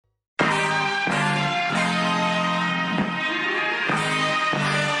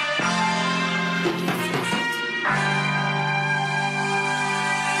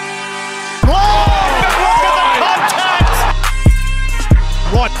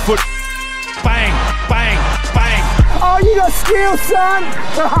foot. Bang, bang, bang. Oh, you got skill, son.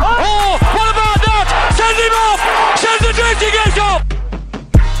 Oh, what about that? Send him off. Send the drifting edge off.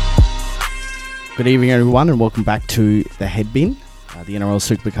 Good evening, everyone, and welcome back to the Head Bin, the NRL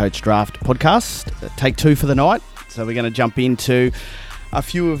Supercoach Draft podcast. Take two for the night. So we're going to jump into a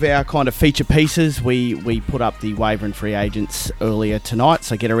few of our kind of feature pieces. We put up the waiver and free agents earlier tonight,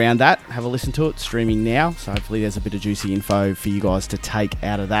 so get around that. Have a listen to it, streaming now. So hopefully there's a bit of juicy info for you guys to take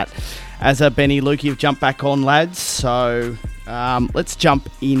out of that. As Benny, Luke, you've jumped back on, lads. So let's jump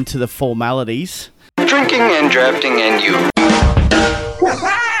into the formalities. Drinking and drafting and you.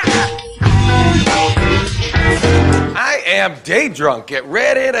 I am day drunk. Get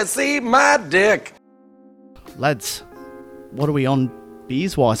ready to see my dick. Lads, what are we on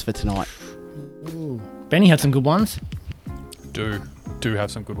beers-wise for tonight? Benny had some good ones. Do have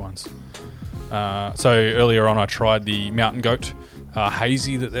some good ones. So earlier on I tried the Mountain Goat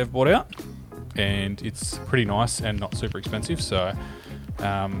hazy that they've brought out, and it's pretty nice and not super expensive. So,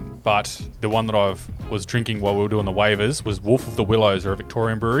 but the one that I was drinking while we were doing the waivers was Wolf of the Willows. They're a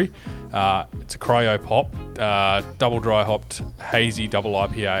Victorian brewery. It's a cryo pop, double dry hopped hazy double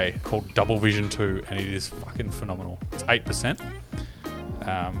IPA called Double Vision 2, and it is fucking phenomenal. It's 8%,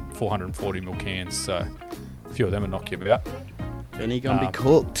 440ml cans, so a few of them will knock you about. Benny gonna be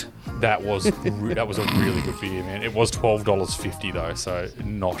cooked. That was a really good beer, man. It was $12.50 though, so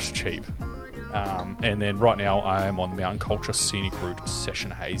not cheap. And then right now I am on Mountain Culture Scenic Route Session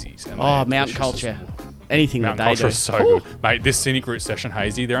Hazies. And Mountain Culture. Anything Mountain that they Culture do. is so good. Mate, this Scenic Route Session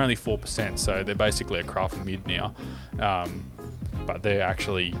Hazy, they're only 4%, so they're basically a craft mid now. But they're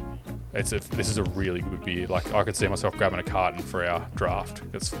actually, this is a really good beer. Like, I could see myself grabbing a carton for our draft.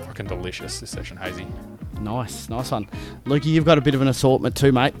 It's fucking delicious, this Session Hazy. Nice one. Lukey, you've got a bit of an assortment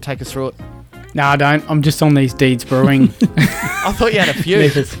too, mate. Take us through it. No, I don't. I'm just on these Deeds Brewing. I thought you had a few.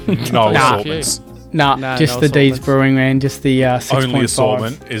 No assortments. No, just the Deeds Brewing, man. Just the 6.5. Only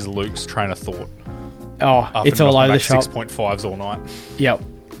assortment is Luke's train of thought. Oh, it's all over the shop. 6.5s all night. Yep.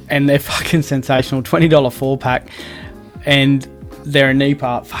 And they're fucking sensational. $20 4-pack. And they're a knee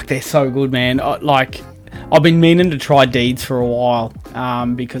part. Fuck, they're so good, man. I've been meaning to try Deeds for a while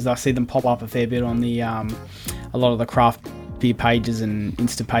because I see them pop up a fair bit on the a lot of the craft beer pages and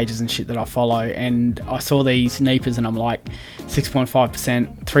Insta pages and shit that I follow. And I saw these Neepers and I'm like, 6.5%,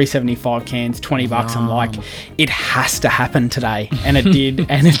 375 cans, $20. I'm like, it has to happen today. And it did.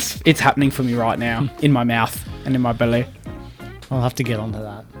 And it's happening for me right now in my mouth and in my belly. I'll have to get onto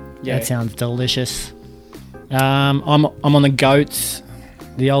that. Yeah. That sounds delicious. I'm on the goats.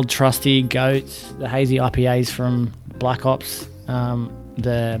 The old trusty goats, the hazy IPAs from Black Ops.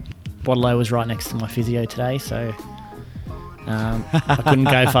 The bottle was right next to my physio today, so I couldn't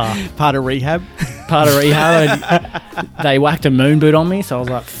go far. Part of rehab. They whacked a moon boot on me, so I was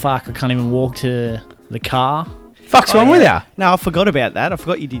like, fuck, I can't even walk to the car. Fuck's wrong with you? No, I forgot about that. I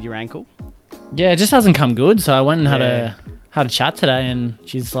forgot you did your ankle. Yeah, it just hasn't come good, so I went and had a chat today, and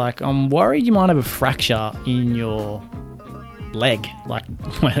she's like, I'm worried you might have a fracture in your leg, like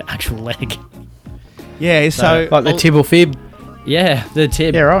my actual leg. Yeah, so like the tib or fib? Yeah, the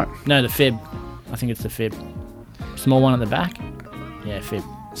tib. Yeah, right. No, the fib. I think it's the fib. Small one at the back. Yeah, fib.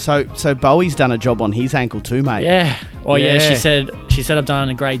 So Bowie's done a job on his ankle too, mate. Yeah. Oh yeah. She said I've done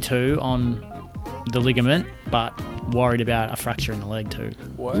a grade 2 on the ligament, but worried about a fracture in the leg too.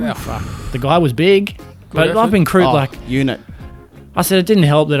 Wow. Fuck. The guy was big, but effort. I've been crude unit. I said it didn't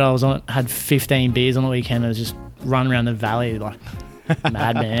help that I had 15 beers on the weekend. I was just running around the valley like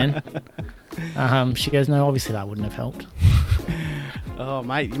madman. She goes, no, obviously that wouldn't have helped. Oh,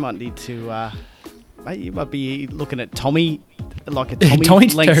 mate, you might need to. Mate, you might be looking at Tommy, like a Tommy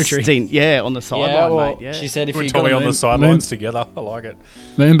length stint, on the sideline, mate. Yeah. She said if Put you Tommy got on the sidelines together. I like it.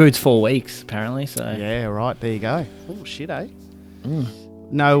 Moon boot's 4 weeks apparently. So yeah, right. There you go. Oh shit, eh?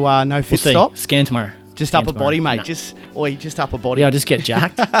 No fit stop. Scan tomorrow. Just upper body, mate. No. Just upper body. Yeah, I'll just get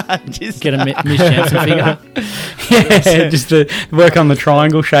jacked. Just get a Miss Jansen figure. Yeah, just to work on the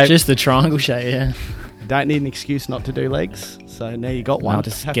triangle shape. Just the triangle shape, yeah. Don't need an excuse not to do legs. So now you got one. I'll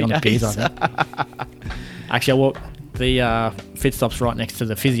just get on the beers, I think. Actually, I walked the fit stop's right next to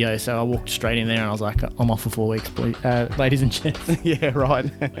the physio, so I walked straight in there and I was like, I'm off for 4 weeks, ladies and gents. Yeah,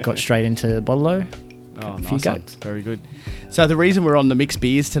 right. Got straight into Bottle-O. Oh, nice one. Very good. So the reason we're on the mixed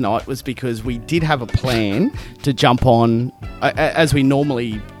beers tonight was because we did have a plan to jump on, as we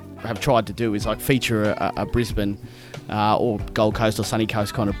normally have tried to do, is like feature a Brisbane or Gold Coast or Sunny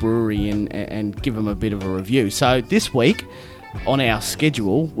Coast kind of brewery and give them a bit of a review. So this week on our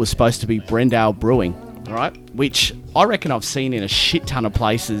schedule was supposed to be Brendale Brewing, all right, which I reckon I've seen in a shit ton of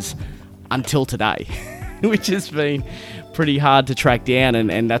places until today, which has been pretty hard to track down,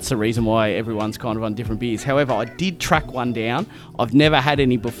 and that's the reason why everyone's kind of on different beers. However, I did track one down. I've never had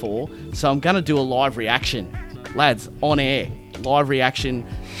any before, so I'm going to do a live reaction. Lads, on air, live reaction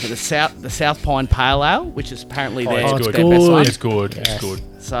to the South Pine Pale Ale, which is apparently their it's best good. one. It's good. Yes. It's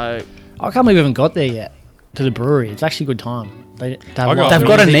good. So, I can't believe we haven't got there yet to the brewery. It's actually a good time. They've got They've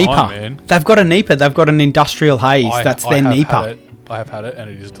got a Really NEPA. fine, man. They've got a NEPA. They've got an industrial haze. That's their have NEPA. had it. I have had it, and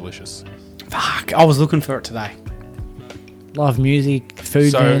it is delicious. Fuck, I was looking for it today. live music,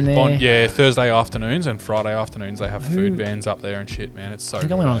 food van there. Thursday afternoons and Friday afternoons they have food vans up there and shit, man. It's so I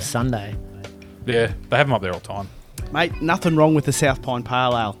think I good. went on a Sunday. Yeah, they have them up there all the time. mate, nothing wrong with the South Pine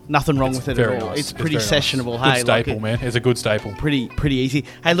Pale Ale. Nothing wrong with it at all. Nice. It's pretty very sessionable. Nice. Hey, Good staple, man. It's a good staple. Pretty easy.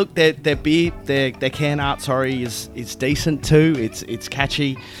 Hey, look, their beer, their can art, is decent too. It's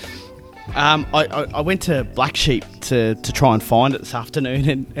catchy. I went to Black Sheep to try and find it this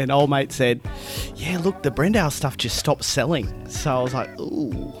afternoon, and old mate said, "Yeah, look, the Brendale stuff just stopped selling." So I was like,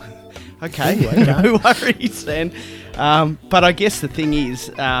 "Ooh, okay, no worries then." But I guess the thing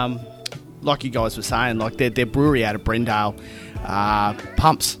is, like you guys were saying, like their brewery out of Brendale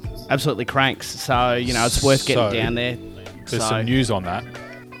pumps absolutely cranks. So it's worth getting down there. There's some news on that.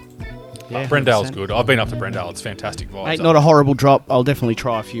 Yeah, Brendale's 100%. good. I've been up to Brendale. It's fantastic vibes. Mate, not a horrible drop. I'll definitely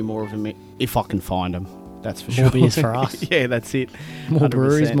try a few more of them if I can find them. That's for sure. More beers for us. Yeah, that's it. More 100%.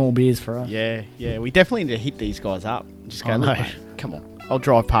 breweries, more beers for us. Yeah. We definitely need to hit these guys up. Just go, I look, know. mate, come on. I'll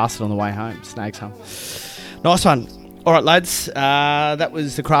drive past it on the way home. Snags home. Nice one. All right, lads. That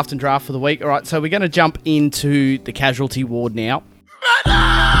was the craft and draft for the week. All right, so we're going to jump into the casualty ward now.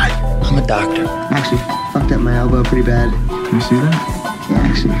 I'm a doctor. Actually, fucked up my elbow pretty bad. Can you see that? Yeah,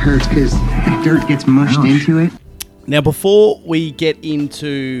 actually, it hurts because the dirt gets mushed into it. Now, before we get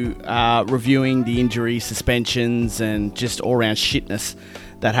into reviewing the injuries, suspensions, and just all-round shitness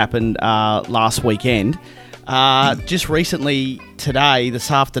that happened last weekend, just recently today,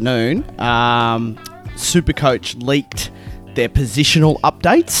 this afternoon, Supercoach leaked their positional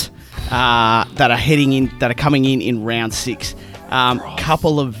updates that are coming in round 6.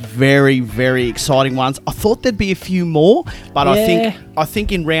 Couple of very, very exciting ones. I thought there'd be a few more, but Yeah. I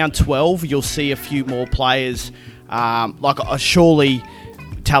think in round 12 you'll see a few more players. Surely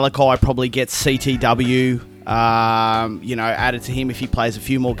Talakai probably gets CTW, added to him if he plays a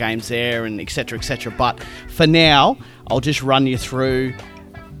few more games there, and etc. etc. But for now, I'll just run you through.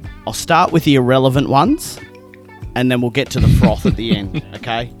 I'll start with the irrelevant ones, and then we'll get to the froth at the end.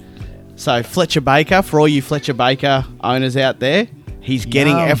 Okay. So Fletcher Baker, for all you Fletcher Baker owners out there, he's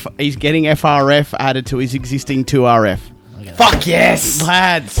getting FRF added to his existing 2RF. Fuck yes!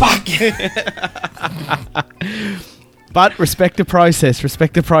 Lads. Fuck! But respect the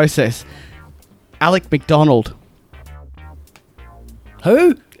process. Alec McDonald.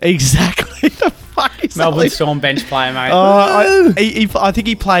 Who? Exactly. The fuck is Melbourne Alec? Storm bench player, mate. I think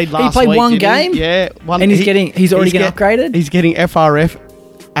he played last week. played one didn't he? game? Yeah. One, And he's already getting upgraded? He's getting FRF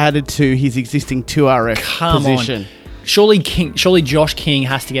added to his existing 2RF Come position. on. Surely Josh King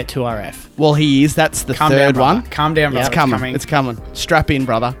has to get 2RF. Well, he is. That's the Calm third down, brother. one. Calm down, brother. It's coming. Strap in,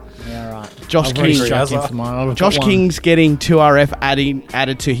 brother. Yeah, right. Josh I've already King. strapped in for mine. I've Josh got one. King's getting 2RF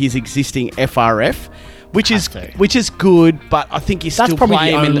added to his existing FRF, which is good, but I think you That's still probably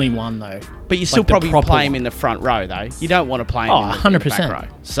play the him only in the, one, though. but you still like the probably proper play him one. in the front row though. You don't want to play him Oh, in the back 100%. row.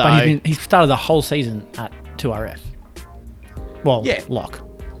 So But he started the whole season at 2RF. Well, Yeah. lock.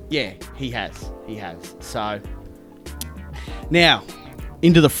 yeah, he has. So now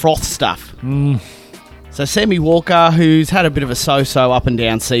into the froth stuff. So Sammy Walker, who's had a bit of a so-so up and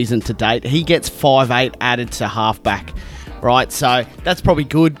down season to date, he gets 5'8" added to halfback. Right, so that's probably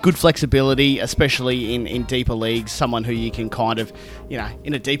good flexibility, especially in deeper leagues. Someone who you can kind of,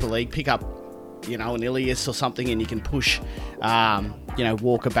 in a deeper league, pick up, an Ilias or something, and you can push,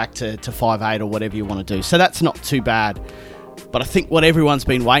 Walker back to 5'8" or whatever you want to do. So that's not too bad. But I think what everyone's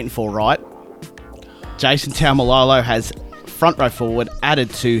been waiting for, right? Jason Taumalolo has front row forward added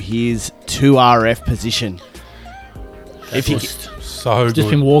to his 2RF position. If you So Just good.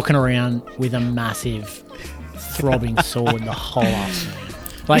 been walking around with a massive throbbing sword the whole afternoon.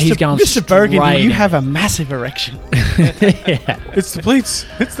 Like he's going Mr. Burgundy, straight you in. have a massive erection. It's the pleats.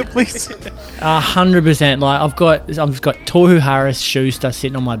 100%. Like I've got Tohu Harris, Schuster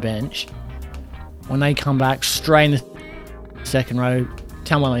sitting on my bench. When they come back, straight in the second row,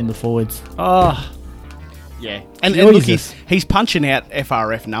 Tamwell in the forwards. Oh, Yeah, and look, Jesus. he's punching out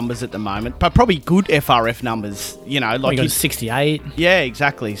FRF numbers at the moment, but probably good FRF numbers. he got He's 68. yeah,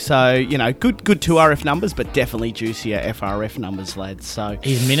 exactly. So good 2RF numbers, but definitely juicier FRF numbers, lads. So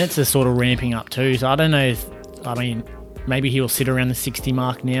His minutes are sort of ramping up too. So I don't know maybe he'll sit around the 60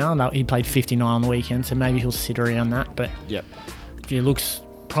 mark now. No, he played 59 on the weekend, so maybe he'll sit around that. But Yep. it looks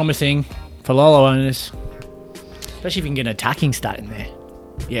promising for Lolo owners, especially if you can get an attacking stat in there.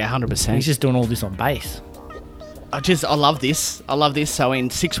 Yeah, 100%. He's just doing all this on base. I love this. So in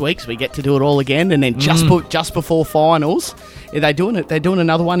 6 weeks we get to do it all again, and then just before finals, are they doing it? They're doing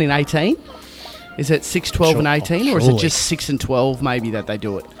another one in 18. Is it 6, 12, and 18, or is it just 6 and 12 maybe that they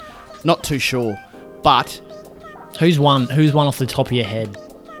do it? Not too sure. But who's one off the top of your head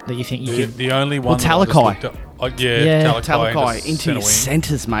that you think you could? The only one. Talakai. Talakai into your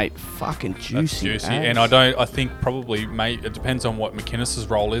centres, mate. Fucking juicy. That's juicy. And I think probably, mate, it depends on what McInnes's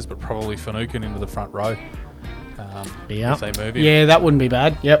role is, but probably Finucane into the front row. If they move him. Yeah, that wouldn't be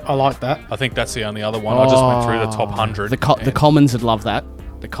bad. Yep, I like that. I think that's the only other one. I just went through the top 100. The Commons would love that.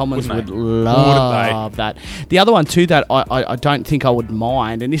 The Commons would love that. The other one too that I don't think I would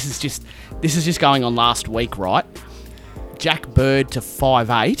mind, and this is just going on last week, right? Jack Bird to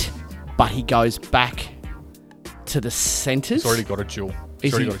 5'8", but he goes back to the centres. He's already got a dual.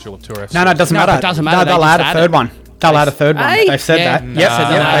 He's already got a dual of 2F. No, it doesn't matter. It doesn't matter. They'll add a third one. They'll add a third one. They've said that.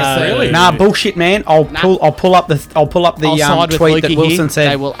 Yep. Really? Nah, bullshit, man. I'll pull up the tweet that Wilson said.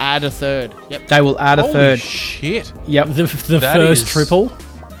 They will add a third. Yep. They will add a third. Shit. Yep. The first triple.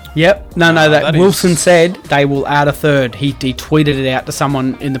 Yep. No, that Wilson said they will add a third. He tweeted it out to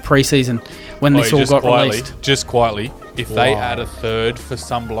someone in the preseason when this all got released. Just quietly, if they add a third for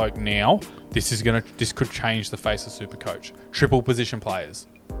some bloke now, this could change the face of Supercoach. Triple position players.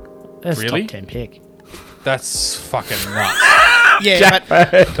 That's really? top 10 pick. That's fucking nuts. Yeah,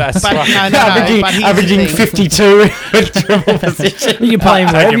 That's fucking averaging 52 with triple position. You can play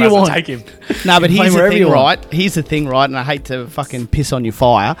him wherever you want. Take him. No, but here's the thing, you want. right? Here's the thing, right? And I hate to fucking piss on your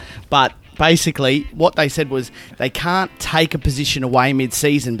fire, but basically what they said was they can't take a position away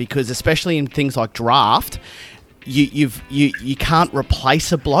mid-season because, especially in things like draft, you can't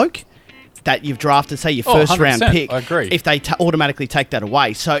replace a bloke that you've drafted, say your first round pick. I agree. If they automatically take that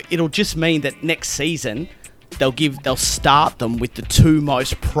away, so it'll just mean that next season they'll start them with the two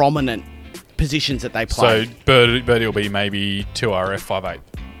most prominent positions that they play. So Birdie will be maybe 2RF 5'8".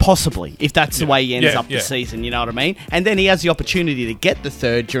 Possibly, if that's the way he ends up the yeah. season, you know what I mean? And then he has the opportunity to get the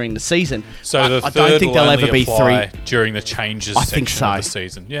third during the season. So the I third don't think will they'll only ever be apply three. during the changes I section think so. of the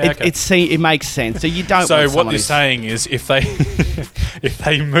season. Yeah, okay. It makes sense. So you don't. So want what someone they're saying is, if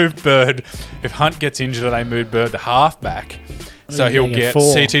they move Bird, if Hunt gets injured and they move Bird to halfback, so he'll get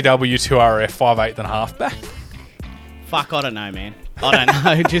CTW 2RF 5'8" than halfback. Fuck, I don't know, man. I don't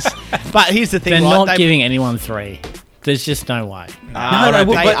know. But here's the thing, They're right? not giving anyone 3. There's just no way. They are,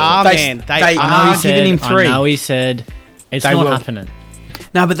 man. They are giving him 3. I know he said it's not happening.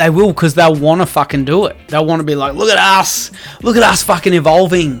 No, but they will because they'll want to fucking do it. They'll want to be like, look at us fucking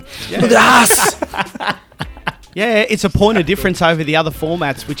evolving. Yeah. Look at us. Yeah, it's a point of difference over the other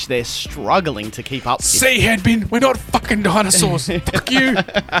formats, which they're struggling to keep up with. See, Headbin, we're not fucking dinosaurs. Fuck you.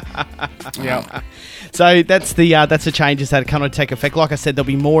 Yeah. So that's the changes that are going to take effect. Like I said, there'll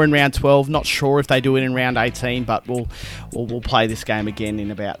be more in round 12. Not sure if they do it in round 18, but we'll play this game again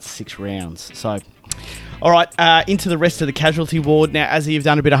in about 6 rounds. So, all right, into the rest of the casualty ward now. As you've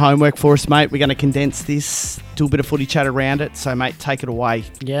done a bit of homework for us, mate, we're going to condense this, do a bit of footy chat around it. So, mate, take it away.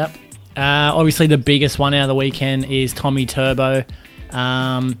 Yep. Obviously, the biggest one out of the weekend is Tommy Turbo.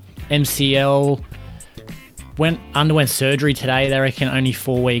 MCL underwent surgery today. They reckon only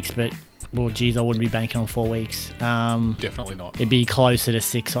 4 weeks, but well, geez, I wouldn't be banking on 4 weeks. Definitely not. It'd be closer to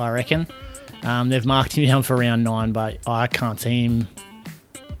 6, I reckon. They've marked him down for round 9, but I can't see him.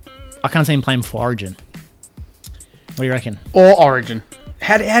 I can't see him playing for Origin. What do you reckon? Or Origin.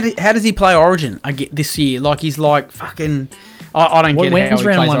 How does he play Origin? I get this year. Like he's like fucking. I don't get how he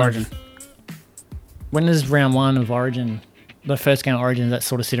plays Origin. When is round 1 of Origin? The first game of Origin, does that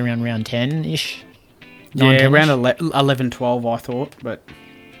sort of sit around round 10-ish? Yeah, around 11, 12, I thought. But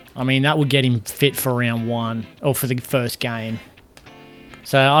I mean, that would get him fit for round 1 or for the first game.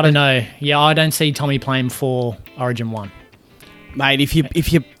 So I don't know. Yeah, I don't see Tommy playing for Origin 1. Mate, if you're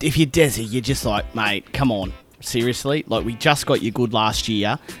Desi, you're just like, mate, come on, seriously. Like, we just got you good last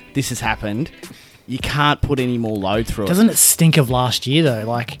year. This has happened. You can't put any more load through it. Doesn't it stink of last year though?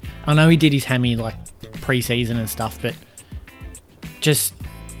 Like, I know he did his hammy like pre-season and stuff, but just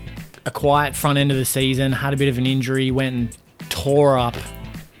a quiet front end of the season, had a bit of an injury, went and tore up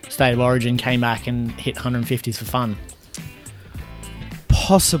State of Origin, came back and hit 150s for fun.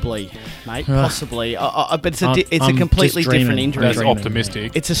 Possibly. mate. Possibly, but it's a I'm completely just different dreaming. injury. That's Dreaming,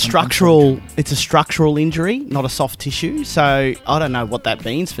 optimistic. It's a structural injury, not a soft tissue. So I don't know what that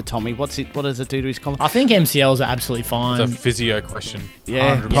means for Tommy. What does it do to his I think MCLs are absolutely It's fine. a physio question.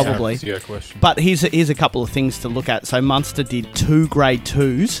 Yeah, 100% probably. Physio question. But here's a couple of things to look at. So Munster did 2 grade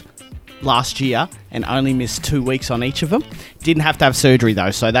 2s last year and only missed 2 weeks on each of them. Didn't have to have surgery though,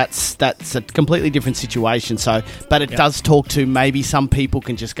 so that's a completely different situation. So, but it does talk to maybe some people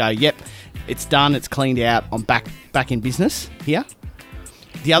can just go, yep, it's done, it's cleaned out, I'm back in business here.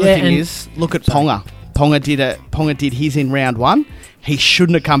 The other thing is, look at Ponga. Ponga did his in round 1. He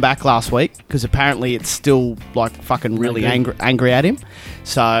shouldn't have come back last week because apparently it's still like fucking really angry at him.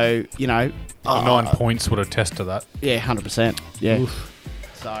 So, you know, 9 points would attest to that. yeah, 100%. Yeah. Oof.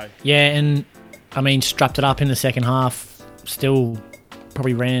 So Yeah, and I mean, strapped it up in the second half. Still,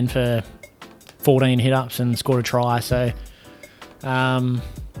 probably ran for 14 hit-ups and scored a try. So,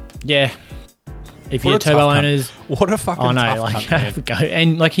 yeah. If you're turbo owners, What a fucking I know, tough like, cunt, man. have a go.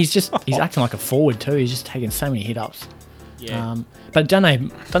 And like he's acting like a forward too. He's just taking so many hit-ups. yeah. But don't they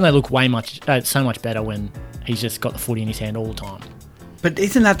look so much better when he's just got the footy in his hand all the time? But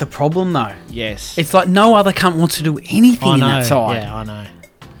isn't that the problem, though? Yes. It's like no other cunt wants to do anything I in know. that side. Yeah, I know.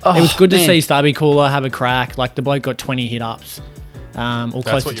 Oh, It was good to man. see Stubby Cooler have a crack. Like the bloke got 20 hit-ups, or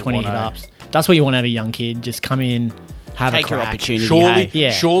close to what you 20 want, eh? hit-ups. That's what you want out of a young kid. Just come in, have Take a your crack. opportunity. Surely, hey?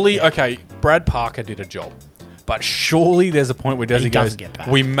 Yeah. surely, okay, Brad Parker did a job. But surely there's a point where Desi He goes, doesn't get back.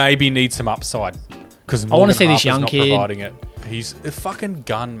 we maybe need some upside. Because I wanna see this young not kid- providing it. He's a fucking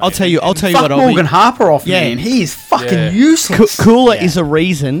gun, man. I'll tell you Fuck what. Morgan Harper off, Yeah. man. He is fucking Yeah. useless. Cooler is a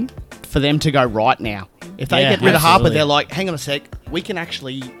reason for them to go right now. If they Yeah, get rid of Harper, absolutely. they're like, hang on a sec, we've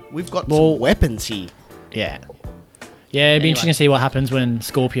got some weapons here. Yeah. Yeah, it'd be interesting to see what happens when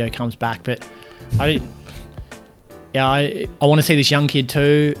Scorpio comes back. But I want to see this young kid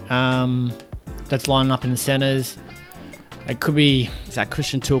too. That's lining up in the centres. It could be. Is that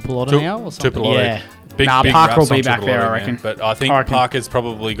Christian Tuipulotu now or something? Tuipulotu. Yeah. Big, Nah, big Parker raps will be on back there, Tuipulotu, I man. reckon. But I think Parker's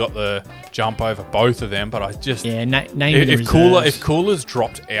probably got the jump over both of them. But I just Yeah, name the if Cooler reserves. if Cooler's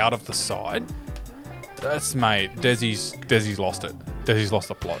dropped out of the side, that's mate. Desi's lost it. Desi's lost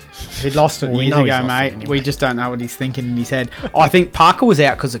the plot. He lost it Well, we years know he's ago, lost it mate. anyway. We just don't know what he's thinking in his head. I think Parker was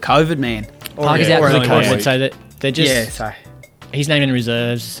out because of COVID, man. Parker's Yeah, out or because of early COVID, week. so that they're just. Yeah, so He's named in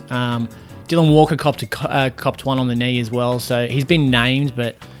reserves. Dylan Walker copped one on the knee as well, so he's been named,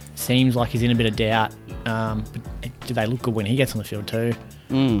 but seems like he's in a bit of doubt. But do they look good when he gets on the field too?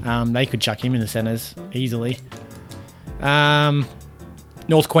 They could chuck him in the centres easily.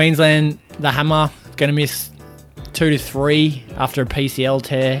 North Queensland, the Hammer, going to miss 2 to 3 after a PCL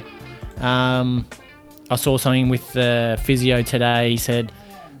tear. I saw something with the physio today. He said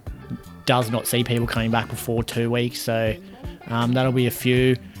does not see people coming back before 2 weeks, so that'll be a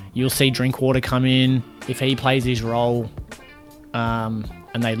few. You'll see Drinkwater come in if he plays his role, and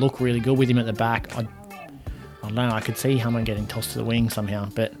they look really good with him at the back. I don't know. I could see Hammer getting tossed to the wing somehow,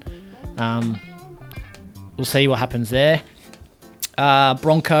 but we'll see what happens there.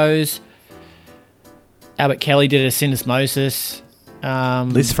 Broncos. Albert Kelly did a syndesmosis.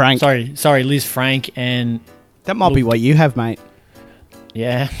 Liz Frank. Sorry, Liz Frank, and That might be what you have, mate.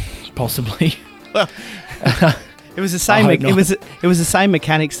 yeah, possibly. It was the same. hope not. It was the same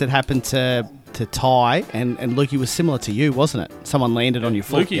mechanics that happened to Ty and Lukey was similar to you, wasn't it? Someone landed on your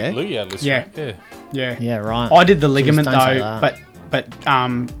foot. Lukey, Yeah. Lukey had Liz Yeah. Frank, yeah. yeah. Yeah, right. I did the ligament don't say though, that. but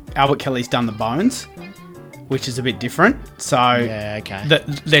Albert Kelly's done the bones, which is a bit different. So Yeah, okay.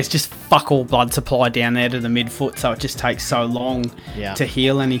 there's just fuck all blood supply down there to the midfoot, so it just takes so long Yeah. to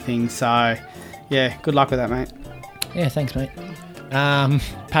heal anything. So yeah, good luck with that, mate. Yeah, thanks, mate.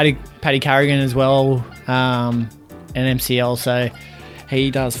 Paddy Carrigan as well, an MCL, so he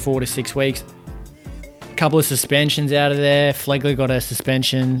does 4 to 6 weeks. Couple of suspensions out of there. Flegler got a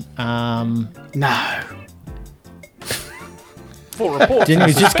suspension. No. Full report. Didn't he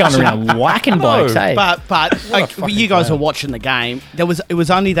was just going around whacking blokes, hey? But like, fucking you guys player. were watching the game. It was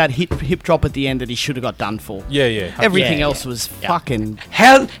only that hip drop at the end that he should have got done for. Yeah. Everything Yeah, else was fucking.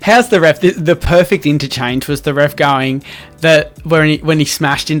 How's the ref? The perfect interchange was the ref going that when he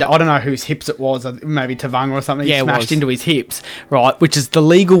smashed into, I don't know whose hips it was, maybe Tavanga or something. Yeah, he it smashed was. into his hips, right? Which is the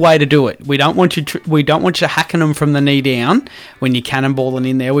legal way to do it. We don't want you hacking them from the knee down when you're cannonballing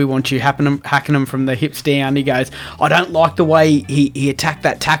in there. We want you hacking them from the hips down. He goes, I don't like the way he attacked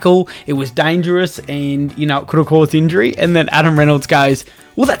that tackle. It was dangerous, and it could have caused injury. And then Adam Reynolds goes,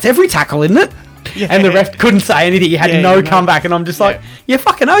 well, that's every tackle, isn't it? Yeah. And the ref couldn't say anything. He had no comeback. And I'm just like, yeah,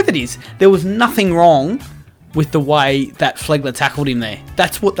 fucking oath it is. There was nothing wrong with the way that Flegler tackled him there.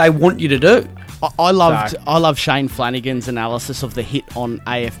 That's what they want you to do. I loved Shane Flanagan's analysis of the hit on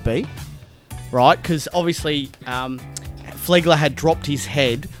AFB. right? Because obviously Flegler had dropped his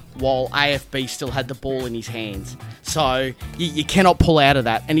head while AFB still had the ball in his hands. So you cannot pull out of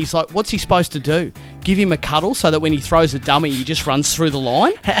that. And he's like, what's he supposed to do? Give him a cuddle so that when he throws a dummy, he just runs through the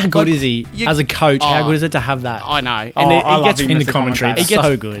line? How good is he? As a coach, how good is it to have that? I know. And he love gets him in as the a commentary. commentator. It's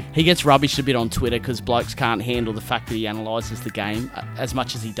so good. He gets rubbished a bit on Twitter because blokes can't handle the fact that he analyses the game as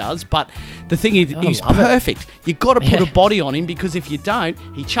much as he does. But the thing is, he's perfect. You've got to put a body on him because if you don't,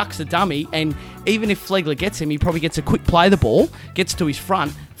 he chucks a dummy. And even if Flegler gets him, he probably gets a quick play the ball, gets to his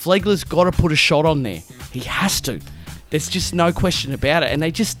front. Flegler's got to put a shot on there. He has to. There's just no question about it. And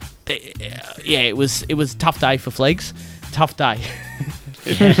it was a tough day for Flegs. Tough day.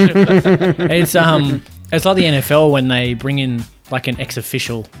 It's like the NFL when they bring in like an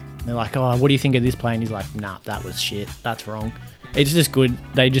ex-official. They're like, oh, what do you think of this play? And he's like, nah, that was shit. That's wrong. It's just good.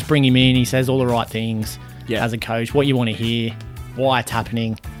 They just bring him in. He says all the right things as a coach, what you want to hear, why it's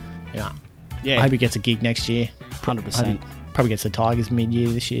happening. Yeah. I hope he gets a gig next year. 100%. Probably gets the Tigers mid-year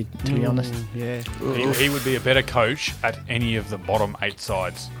this year, to be honest. Yeah. He would be a better coach at any of the bottom 8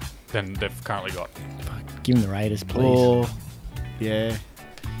 sides than they've currently got. Give him the Raiders, please. Oh, yeah.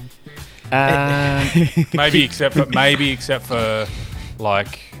 Maybe except for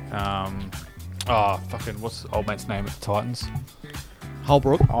like fucking what's the old man's name at the Titans?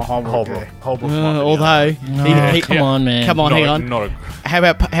 Holbrook. Holbrook. Although, come on, man. Come on, hang on. Not a, How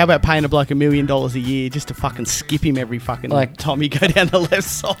about paying a bloke $1 million a year just to fucking skip him every fucking time you go down the left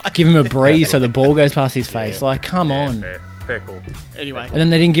side? Give him a breeze so the ball goes past his face. Come on. Fair call. Anyway. And then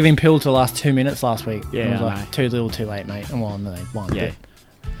they didn't give him pill till the last 2 minutes last week. Yeah, it was I know. too little, too late, mate. Well, no, they won. Yeah.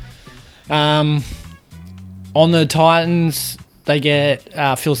 But, on the Titans, they get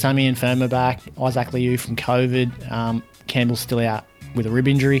Phil Sammy and Firma back. Isaac Liu from COVID. Campbell's still out with a rib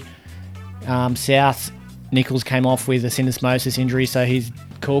injury. South, Nichols came off with a syndesmosis injury, so he's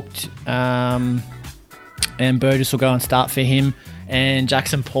cooked. And Burgess will go and start for him. And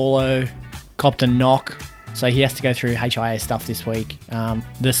Jackson Paulo copped a knock, so he has to go through HIA stuff this week.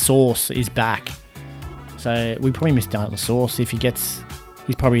 The Source is back. So we probably missed out on the Source. If he's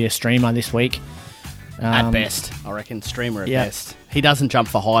probably a streamer this week. At best, I reckon. Streamer at best. He doesn't jump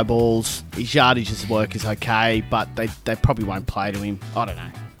for high balls. His yardage work is okay, but they probably won't play to him. I don't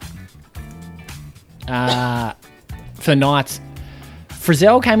know. For Knights,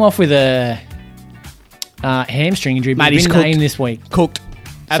 Frizzell came off with a hamstring injury, but he's been named this week. Cooked.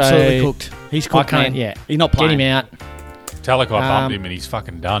 Absolutely cooked. He's cooked, man. Yeah. He's not playing. Get him out. Talakai bumped him and he's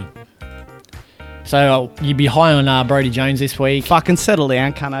fucking done. So you'd be high on Brodie Jones this week. Fucking settle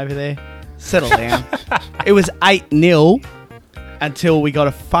down, cunt over there. Settle down. It was 8-0 until we got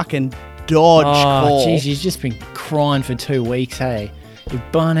a fucking dodge call. Jeez, he's just been crying for 2 weeks, hey. If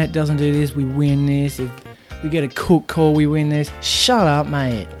Barnett doesn't do this, we win this. If we get a Cook call, we win this. Shut up,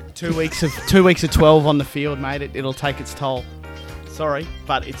 mate. 2 weeks of 12 on the field, mate. It'll take its toll. Sorry,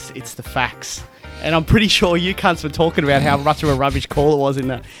 but it's the facts. And I'm pretty sure you cunts were talking about how much of a rubbish call it was in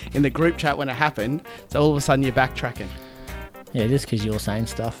the group chat when it happened. So all of a sudden you're backtracking. Yeah, just because you're saying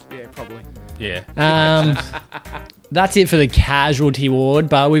stuff. Yeah, probably. Yeah. That's it for the casualty ward.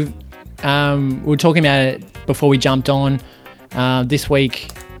 But we were talking about it before we jumped on. This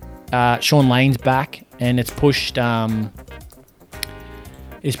week, Sean Lane's back, and it's pushed Maddo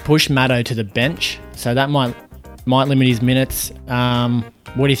to the bench, so that might limit his minutes. What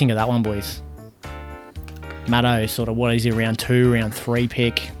do you think of that one, boys? Maddo, sort of, what is he, round 2, round 3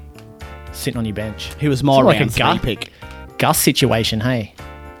 pick, sitting on your bench? He was my round 3 pick. Gus situation, hey?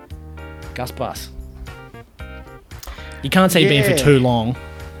 Gus Bus. You can't say you've been for too long.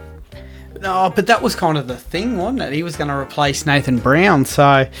 No, but that was kind of the thing, wasn't it? He was going to replace Nathan Brown.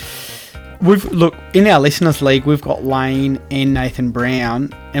 So, look, in our listeners' league, we've got Lane and Nathan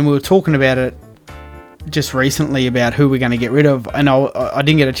Brown, and we were talking about it just recently about who we're going to get rid of. And I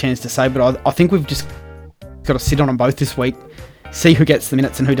didn't get a chance to say, but I think we've just got to sit on them both this week, see who gets the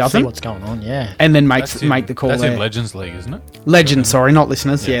minutes and who doesn't. See what's going on, yeah. And then make the call That's there. in Legends League, isn't it? Legends, sorry, not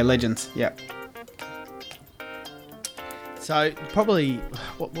listeners. Yeah, Legends. Yeah. So probably,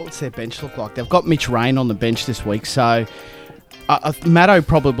 what's their bench look like? They've got Mitch Rain on the bench this week, so Maddo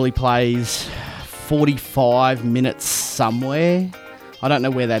probably plays 45 minutes somewhere. I don't know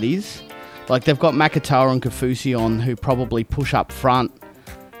where that is. Like, they've got Makatoa and Kafusi on, who probably push up front.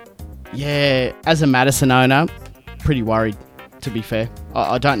 Yeah, as a Madison owner, pretty worried, to be fair.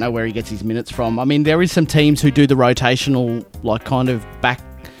 I don't know where he gets his minutes from. I mean, there is some teams who do the rotational, like, kind of back...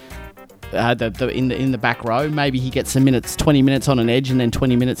 in the back row. Maybe he gets some minutes, 20 minutes on an edge and then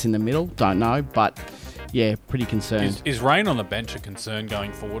 20 minutes in the middle. Don't know, but yeah, pretty concerned. Is Rain on the bench a concern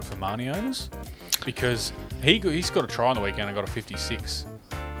going forward for Marnie owners? Because he's got a try on the weekend and got a 56.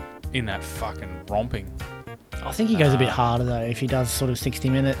 in that fucking romping. I think he goes a bit harder though if he does sort of 60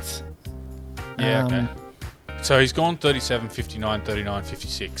 minutes. Yeah, okay. So he's gone 37, 59, 39,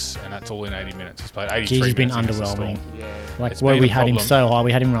 56, and that's all in 80 minutes. He's played 83 Geez, he's been minutes against the underwhelming. Storm. Like It's where been we a had him problem. so high,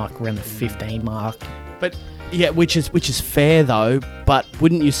 we had him like around the 15 mark. But yeah, which is fair though. But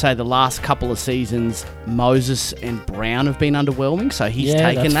wouldn't you say the last couple of seasons, Moses and Brown have been underwhelming? So he's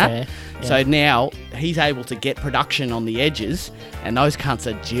taken that's that. fair. Yeah. So now he's able to get production on the edges, and those cunts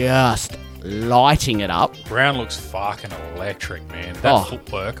are just lighting it up. Brown looks fucking electric, man. That Oh.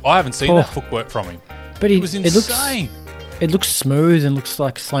 footwork. I haven't seen that footwork from him. But It was insane. It looks smooth and looks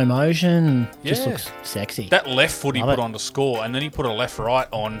like slow motion. And just Yeah. looks sexy. That left foot he Love put it. on to score, and then he put a left-right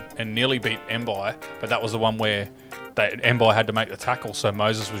on and nearly beat Mbai, but that was the one where Mbai had to make the tackle, so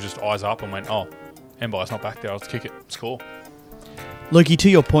Moses was just eyes up and went, oh, Mbai's not back there, I'll just kick it, score. Lukey, to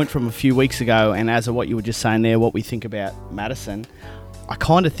your point from a few weeks ago, and as of what you were just saying there, what we think about Madison, I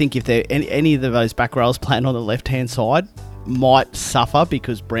kind of think if there any of those back rows playing on the left-hand side might suffer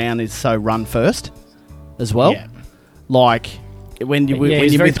because Brown is so run first as well. Yeah. Like when you Yeah, when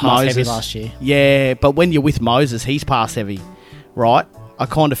he's you're very with pass heavy Moses last year. Yeah, but when you're with Moses, he's pass heavy, right? I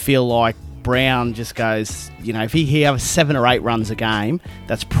kind of feel like Brown just goes, if he has 7 or 8 runs a game,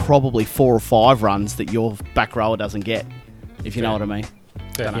 that's probably 4 or 5 runs that your back rower doesn't get, if you know what I mean.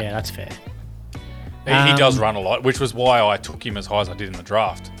 Yeah, that's fair. He does run a lot, which was why I took him as high as I did in the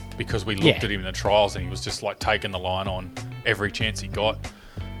draft, because we looked at him in the trials and he was just like taking the line on every chance he got.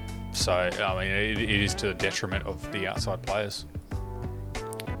 So, I mean, it is to the detriment of the outside players.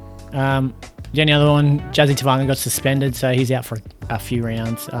 The only other one, Jazzy Tavanga got suspended, so he's out for a few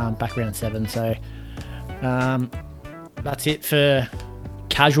rounds, back round 7. So that's it for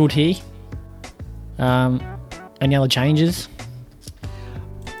Casualty. Any other changes?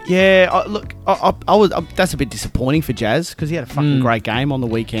 Yeah, I was. That's a bit disappointing for Jazz because he had a fucking great game on the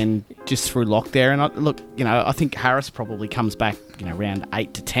weekend just through lock there. And I think Harris probably comes back, around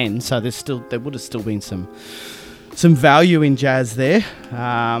 8 to 10. So there would have still been some value in Jazz there,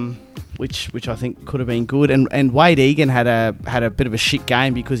 which I think could have been good. And Wade Egan had a bit of a shit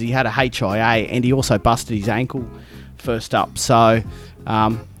game because he had a HIA and he also busted his ankle first up. So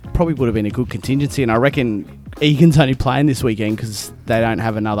probably would have been a good contingency. And I reckon Egan's only playing this weekend because they don't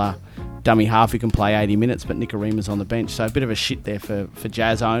have another dummy half who can play 80 minutes, but Nicarima's on the bench. So a bit of a shit there for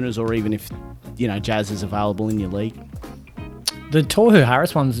Jazz owners, or even if, Jazz is available in your league. The Tohu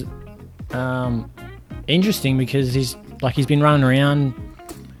Harris one's interesting because he's been running around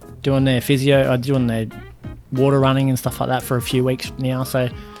doing their physio, doing their water running and stuff like that for a few weeks now. So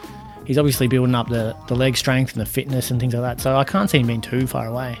he's obviously building up the leg strength and the fitness and things like that. So I can't see him being too far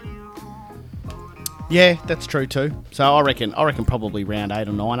away. Yeah, that's true too. So I reckon probably round 8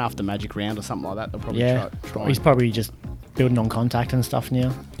 or 9 after Magic round or something like that. They'll probably try. He's probably just building on contact and stuff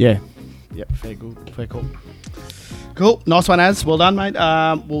now. Yeah. Yep. Fair call. Cool. Nice one, Az. Well done, mate.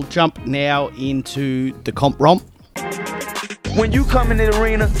 We'll jump now into the comp romp. When you come in the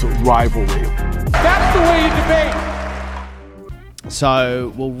arena, it's a rivalry. That's the way you debate.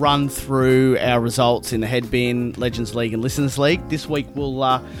 So we'll run through our results in the Headbin, Legends League and Listeners League. This week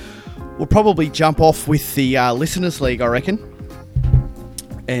we'll probably jump off with the Listeners League, I reckon,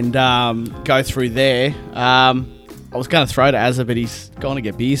 and go through there. I was going to throw to Azza, but he's gone to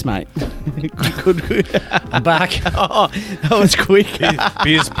get beers, mate. Good. I'm back. Oh, that was quick.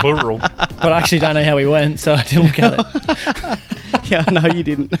 Beers plural. But I actually don't know how he went, so I didn't look at it. Yeah, no, you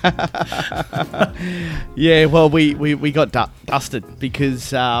didn't. Yeah, well, we got dusted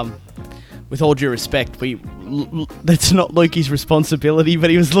because, with all due respect, that's not Lukey's responsibility, but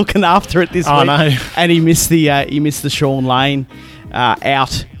he was looking after it this week. No. And he missed the Sean Lane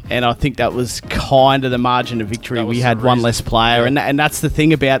out. And I think that was kind of the margin of victory. We had one less player. Yeah. And that's the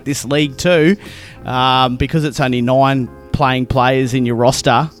thing about this league too. Because it's only 9 playing players in your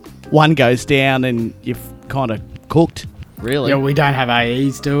roster, one goes down and you've kind of cooked, really. Yeah, we don't have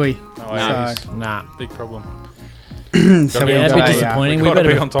AEs, do we? No. Nah. Big problem. So Yeah, a bit got disappointing. we've We gotta be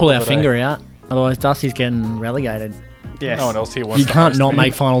better on top pull of our it, finger out. Otherwise, Dusty's getting relegated. Yes. No one else here wants You to can't host not it.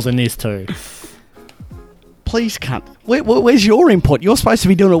 make finals in this too. Please, cunt. Where's your input? You're supposed to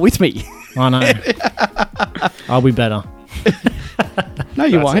be doing it with me. I know. I'll be better. No,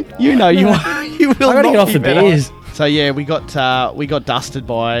 you won't. You know you won't. You will I gotta not get off be the better. beers. So yeah, we got dusted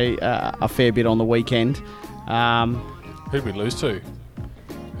by a fair bit on the weekend. Who'd we lose to?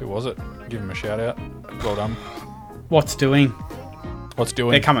 Who was it? Give him a shout out. Well done. What's doing? What's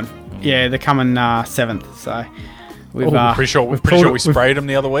doing? They're coming. Yeah, they're coming 7th. So we've Pretty sure we sprayed him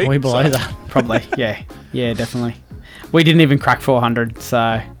the other week. We below that. probably. Yeah, definitely. We didn't even crack 400,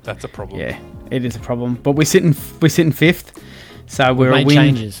 so That's a problem. yeah, it is a problem. But we're sitting 5th, so we're a Made win.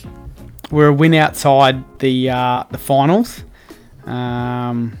 changes. we're a win outside the finals.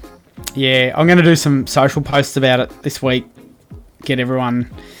 I'm going to do some social posts about it this week. Get everyone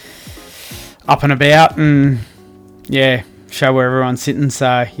up and about, and show where everyone's sitting.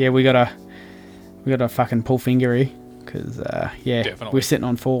 So we got to fucking pull finger here because we're sitting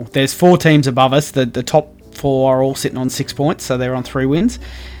on 4. There's 4 teams above us. The top 4 are all sitting on 6 points, so they're on 3 wins.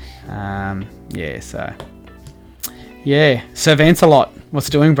 So Vancelot, what's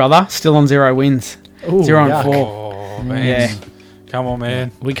doing, brother? Still on 0 wins. Ooh, 0 and yuck. 4. Oh, man. Yeah. Come on,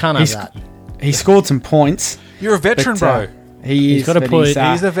 man. We can't have that. He scored some points. You're a veteran, bro. He's gotta put- He's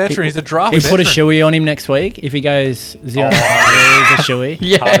a veteran. He's a draft We veteran. put a shoey on him next week. If he goes 0 and 5, he's a shoey.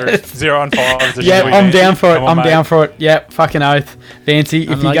 Yes. 0 and 5. is a Yeah, shoey, I'm man. down for it. Come on, I'm mate. down for it. Yep, fucking oath. Fancy. If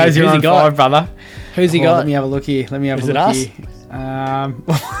he Unlucky. goes Who's 0 he and got? 5, brother. Who's he got? Let me have a look here. Is it us?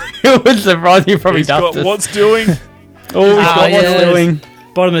 It would surprise you. Probably He's got Dustus. what's doing. Oh, he's got what's yes. doing.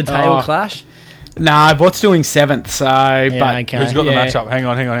 Bottom of the table Oh. clash. Nah, what's doing 7th. So, but okay. Who's got the Yeah. matchup? Hang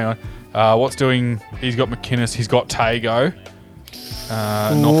on. What's doing? He's got McInnes. He's got Tago.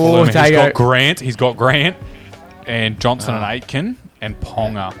 Not Faluma. He's Tago. got Grant. He's got Grant. And Johnson and Aitken. And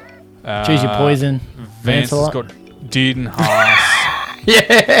Ponga. Choose your poison. Vance has Lancelot. got Dean Haas.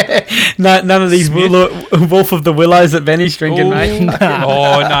 Yeah. None of these Wolf of the Willows that Benny's drinking, mate.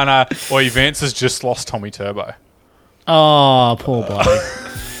 Oh, no. Oi, Vance has just lost Tommy Turbo. Oh, poor bloke.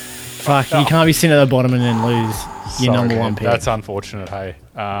 Fuck, you can't be sitting at the bottom and then lose your Sorry, number man. 1 pick. That's unfortunate, hey.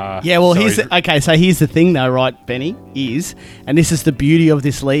 So here's the thing though, right, Benny, and this is the beauty of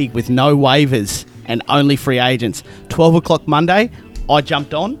this league with no waivers and only free agents. 12 o'clock Monday, I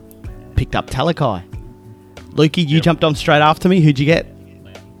jumped on, picked up Talakai. Lukey, you jumped on straight after me. Who'd you get?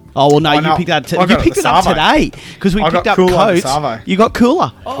 Oh, well, no, you picked that. I got You picked the it up Savo. today because we I picked got up Cooler and coats. Savo. You got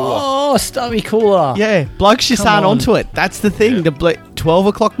Cooler. Oh, Stubby Cooler. Yeah, blokes just Come aren't on. onto it. That's the thing. The 12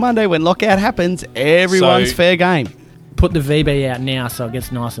 o'clock Monday when lockout happens, everyone's So- fair game. Put the VB out now so it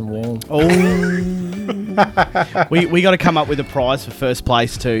gets nice and warm. Oh, we got to come up with a prize for first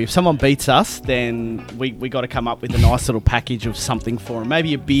place too. If someone beats us, then we got to come up with a nice little package of something for them.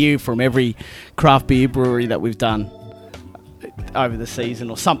 Maybe a beer from every craft beer brewery that we've done over the season,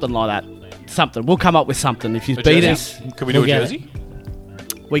 or something like that. Something. We'll come up with something. If you A beat jersey? us, Could we do We'll a get jersey?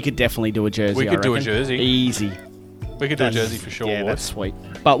 we could definitely do a jersey. We I could do a reckon. jersey. Easy. We could do a jersey for sure. Yeah, boys. that's sweet.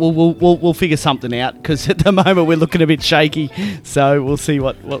 But we'll figure something out because at the moment we're looking a bit shaky. So we'll see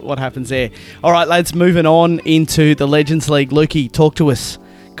what happens there. All right, lads, moving on into the Legends League. Lukey, talk to us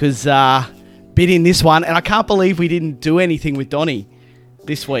because bid in this one, and I can't believe we didn't do anything with Donny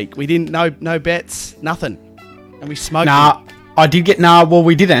this week. We didn't no bets, nothing, and we smoked. Nah, I did get well,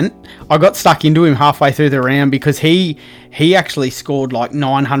 we didn't. I got stuck into him halfway through the round because he actually scored like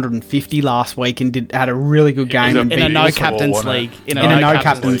 950 last week and had a really good game. And in a beat no us. captain's league. In a no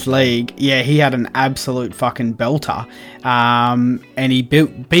captain's league. Yeah, he had an absolute fucking belter. And he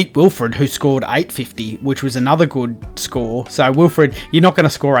beat Wilfred, who scored 850, which was another good score. So Wilfred, you're not going to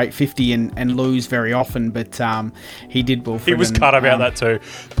score 850 and lose very often, but he did Wilfred. He was cut about that too.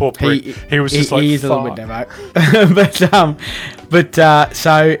 Poor prick. He was just like, he's a little fuck. bit devo.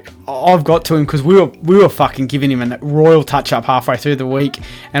 So I've got to him because we were fucking giving him a royal touch up halfway through the week,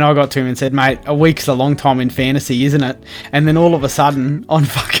 and I got to him and said, mate, a week's a long time in fantasy, isn't it? And then all of a sudden on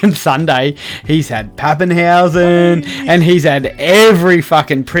fucking Sunday he's had Pappenhausen and he's had every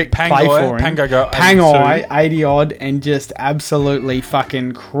fucking prick play for him. Pangai 80 odd, and just absolutely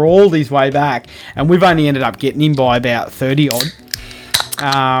fucking crawled his way back, and we've only ended up getting him by about 30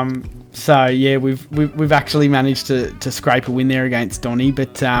 odd. So yeah, we've actually managed to scrape a win there against Donny,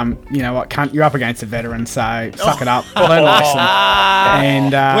 but you know what, you're up against a veteran, so suck it up, learn a lesson,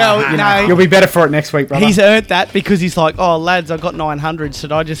 and you'll be better for it next week, brother. He's earned that because he's like, oh lads, I got 900.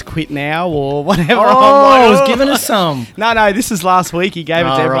 Should I just quit now or whatever? I was giving us some. No, this is last week. He gave it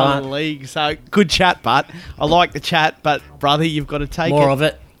to everyone right. in the league. So good chat, but I like the chat, but brother, you've got to take More it. of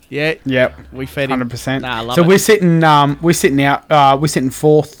it. Yeah. Yep. We fed him 100%. Nah, I love so it. we're sitting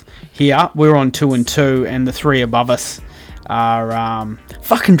fourth here. We're on 2 and 2, and the three above us are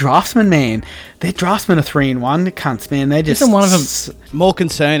fucking draftsmen, man. Their draftsmen are 3 and 1. The cunts, man. They're just Isn't one of them more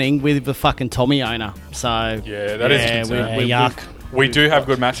concerning with the fucking Tommy owner. So Yeah, that is concerning. yuck. We do have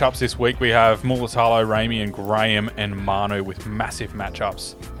good matchups this week. We have Mulatalo, Ramey, and Graham, and Manu with massive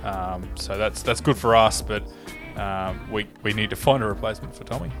matchups. So that's good for us, but we need to find a replacement for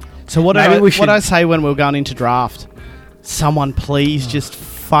Tommy. So what Maybe did we should- I say when we were going into draft? Someone please just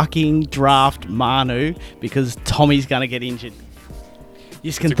fucking draft Manu because Tommy's going to get injured. You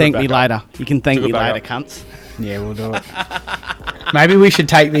just can It's a thank good me backup. later. You can thank It's a me good later, backup. cunts. Yeah, we'll do it. Maybe we should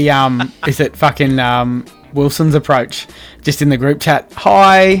take the is it fucking Wilson's approach, just in the group chat.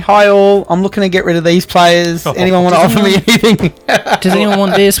 Hi all. I'm looking to get rid of these players. Anyone want to offer me anything? Does anyone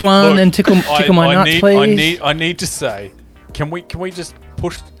want this one? And tickle my nuts, please. I need to say, can we just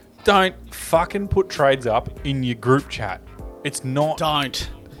push? Don't fucking put trades up in your group chat. It's not. Don't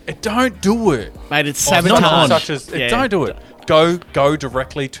do it, mate. It's sabotage. Don't do it. Go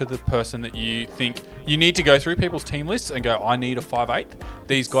directly to the person that you think you need to go through people's team lists and go. I need a 5/8.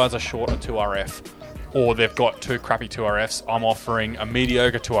 These guys are short a 2RF, or they've got 2 crappy 2RFs. I'm offering a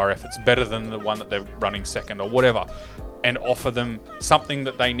mediocre 2RF. It's better than the one that they're running second or whatever, and offer them something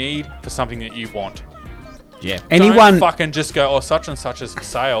that they need for something that you want. Yeah. Don't fucking just go. Such and such is for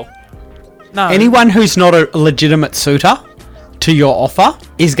sale. No. Anyone who's not a legitimate suitor to your offer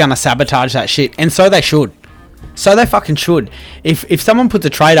is going to sabotage that shit. And so they should. So they fucking should. If someone puts a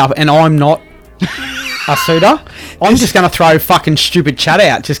trade up and I'm not a suitor, I'm just going to throw fucking stupid chat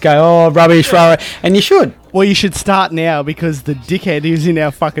out. Just go, oh, rubbish. And you should. Well, you should start now because the dickhead who's in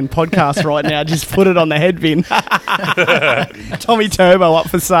our fucking podcast right now just put it on the head bin. Tommy Turbo up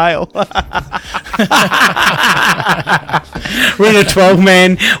for sale. We're in a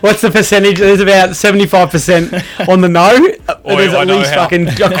 12-man. What's the percentage? There's about 75% on the no. There's at least fucking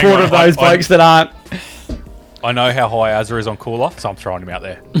a quarter of those blokes that aren't. I know how high Azza is on cooler, so I'm throwing him out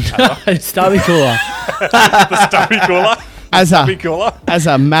there. Stubby cooler. The stubby cooler.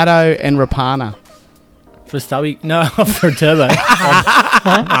 Azza, Matto and Rapana. For stubby? No, for a turbo.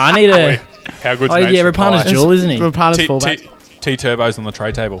 I need a... How good's Rapana's dual, isn't he? Rapana's fullback. T-Turbo's on the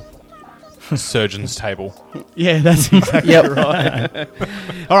tray table. Surgeon's table. Yeah, that's exactly right.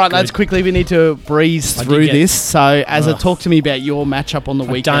 All right, lads, quickly, we need to breeze through this. So, Azza, talk to me about your matchup on the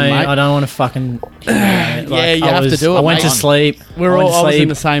weekend, mate. I don't want to fucking... you have to do it, I went to sleep. I was in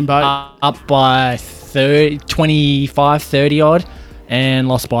the same boat. Up by 25-30 odd. And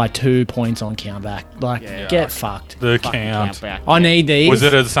lost by 2 points on count back. Get fucked. The count. I need these. Was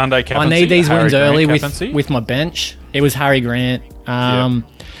it a Sunday captaincy? I need these Harry wins Grant early captaincy? with my bench. It was Harry Grant.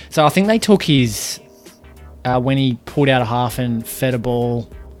 So I think they took his... when he pulled out a half and fed a ball,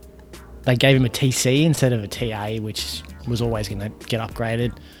 they gave him a TC instead of a TA, which was always going to get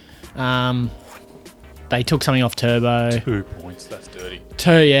upgraded. They took something off Turbo. 2 points. That's dirty.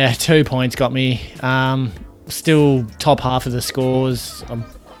 2 points got me. Still top half of the scores.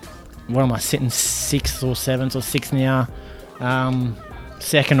 What am I sitting 6th or 7th or 6th now?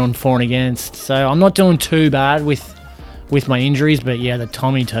 Second on for and against. So I'm not doing too bad with my injuries, but the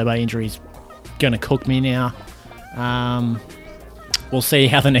Tommy Turbo injury's gonna cook me now. We'll see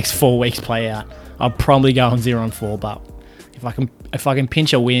how the next 4 weeks play out. I'll probably go on 0-4, but if I can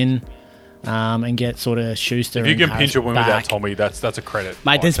pinch a win. And get sort of Schuster. If you can pinch a win back. without Tommy, that's a credit.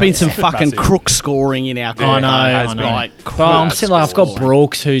 Mate, there's been some fucking massive. crook scoring in our I know. I'm sitting I've got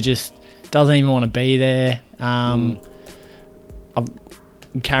Brooks who just doesn't even want to be there. I'm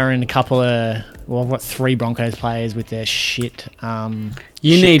carrying a couple of... Well, I've got 3 Broncos players with their shit. You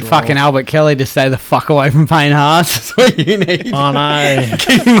need fucking Albert Kelly to stay the fuck away from Payne Haas. That's what you need. I know.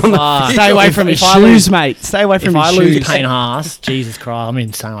 Stay away from his shoes, mate. Stay away from his shoes. If I lose Payne Haas, Jesus Christ, I'm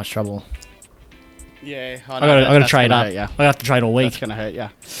in so much trouble. Yeah, I got to trade up. I have to trade all week. That's going to hurt you.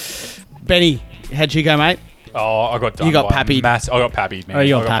 Benny, how'd you go, mate? Oh, I got done. You got pappied. I got pappied, man. Oh,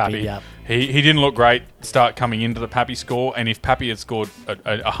 you got pappied, yeah. He didn't look great start coming into the Pappy score, and if Pappy had scored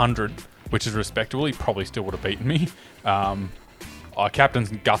 100, which is respectable, he probably still would have beaten me. I captained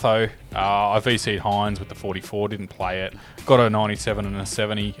Gutho. I VC'd Hines with the 44, didn't play it. Got a 97 and a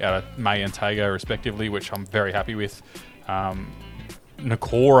 70 out of May and Tago, respectively, which I'm very happy with.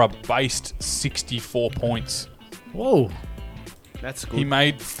 Nakora based 64 points. Whoa. That's good. He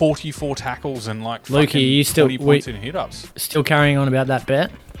made 44 tackles and Lukey, you still 40 points in hit-ups. Still carrying on about that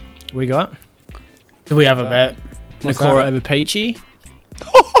bet we got? Do we have a bet? Nakora over Peachy?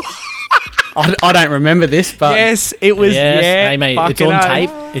 I don't remember this, but yes, it was. Yes, yeah, hey, mate, it's on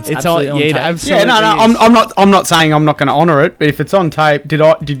tape. It's absolutely on tape. Absolutely. Yeah, I'm not saying I'm not going to honour it, but if it's on tape,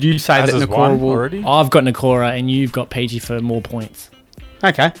 did you say that Nakora will already? I've got Nakora and you've got Peachy for more points.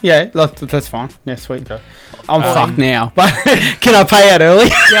 Okay, yeah, that's fine. Yeah, sweet. Okay. I'm fucked now, but can I pay out early?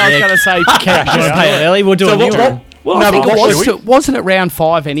 Yeah, I was going to say, can I pay out early? We'll do a new one. Well, I think wasn't it round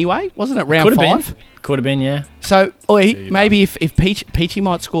 5 anyway? Wasn't it round 5? Could have been, yeah. So, maybe if Peachy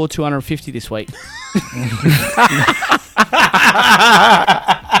might score 250 this week.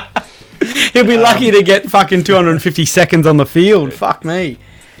 He'll be lucky to get fucking 250 seconds on the field. Fuck me.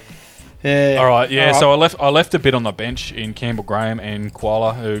 Yeah. All right, yeah. So I left a bit on the bench in Campbell Graham and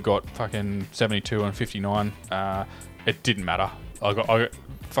Koala, who got fucking 72 and 59. It didn't matter.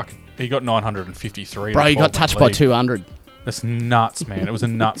 He got 953. Bro, he got touched by 200. That's nuts, man. It was a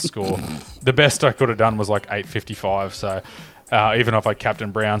nuts score. The best I could have done was like 855. So even if I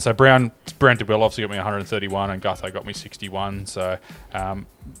captain Brown. So Brown did well. Obviously got me 131 and Gutho got me 61. So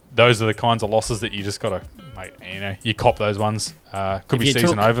those are the kinds of losses that you just got to, mate, you cop those ones. Could be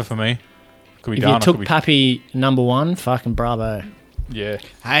season over for me. Could be if done. you took Pappy number 1, fucking bravo. Yeah.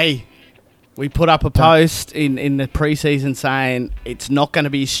 Hey, we put up a post in the preseason saying it's not going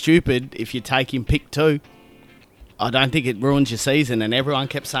to be stupid if you take him pick 2. I don't think it ruins your season, and everyone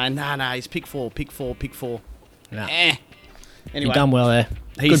kept saying, no, he's pick 4. Nah. Anyway, You've done well there.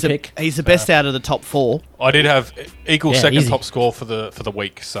 He's Good pick. He's the best out of the top 4. I did have equal second easy. top score for the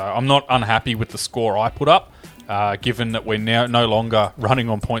week, so I'm not unhappy with the score I put up, given that we're now no longer running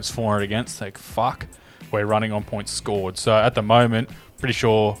on points for and against. Like, fuck, we're running on points scored. So at the moment, pretty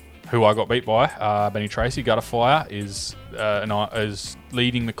sure who I got beat by, Benny Tracy, Gutterfire, is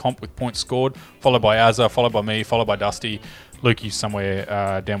leading the comp with points scored, followed by Azza, followed by me, followed by Dusty. Lukey's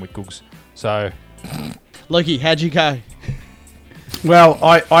somewhere down with Googs. So, Lukey, how'd you go? Well,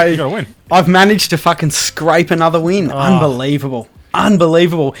 you got to win. I've managed to fucking scrape another win. Unbelievable.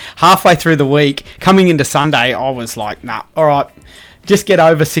 Halfway through the week, coming into Sunday, I was like, nah, all right, just get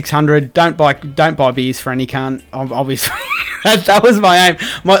over 600. Don't buy beers for any cunt. Obviously, that was my aim.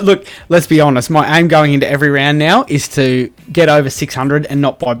 Look, let's be honest. My aim going into every round now is to get over 600 and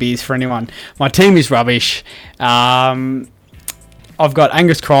not buy beers for anyone. My team is rubbish. I've got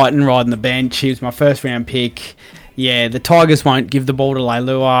Angus Crichton riding the bench. He was my first round pick. Yeah, the Tigers won't give the ball to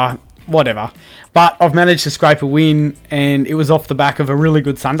Leilua. Whatever. But I've managed to scrape a win, and it was off the back of a really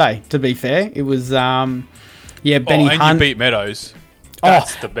good Sunday, to be fair. It was, Benny Hunt. You beat Meadows.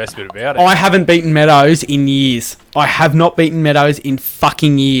 That's the best bit about it. I haven't beaten Meadows in years. I have not beaten Meadows in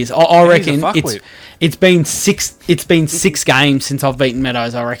fucking years. I reckon it's been 6 games since I've beaten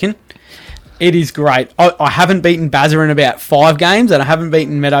Meadows, I reckon. It is great. I haven't beaten Bazza in about 5 games, and I haven't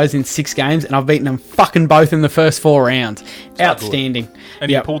beaten Meadows in 6 games, and I've beaten them fucking both in the first 4 rounds. Outstanding.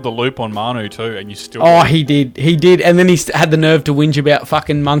 And you pulled the loop on Manu too, and you still... Oh, he did. And then he had the nerve to whinge about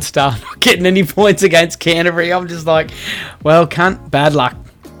fucking Munster not getting any points against Canterbury. I'm just like, well, cunt, bad luck.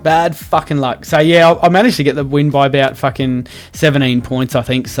 Bad fucking luck. So, yeah, I managed to get the win by about fucking 17 points, I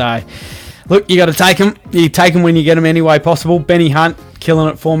think. So, look, you got to take them. You take them when you get them any way possible. Benny Hunt, killing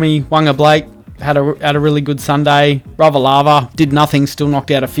it for me. Wanga Blake had a really good Sunday. Ravalava did nothing, still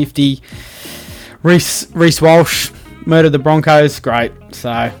knocked out a 50. Reece Walsh murdered the Broncos. Great.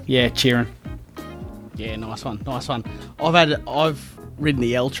 So, yeah, cheering. Yeah, nice one. I've ridden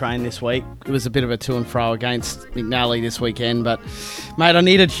the L train this week. It was a bit of a to and fro against McNally this weekend, but mate, I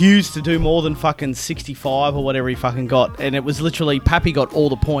needed Hughes to do more than fucking 65 or whatever he fucking got, and it was literally Pappy got all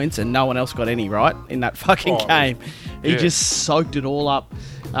the points and no one else got any, right, in that fucking game. He just soaked it all up.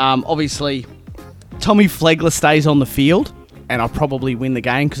 Obviously, Tommy Flegler stays on the field, and I'll probably win the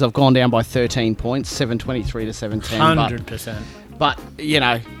game because I've gone down by 13 points, 723 to 710. 100%. But you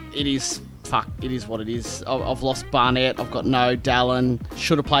know, it is what it is. I've lost Barnett. I've got no Dallin.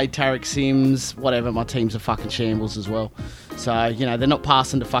 Should have played Tarek Sims. Whatever. My team's a fucking shambles as well. So, you know, they're not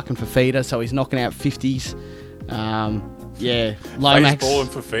passing to fucking Fafita, so he's knocking out 50s. Yeah. Lomax. Face-balling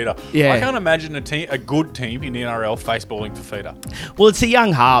Fafita. Yeah. I can't imagine a good team in the NRL face-balling Fafita. Well, it's the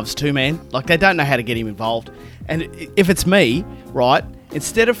young halves too, man. Like, they don't know how to get him involved. And if it's me, right,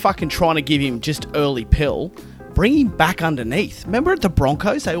 instead of fucking trying to give him just early pill, bring him back underneath. Remember at the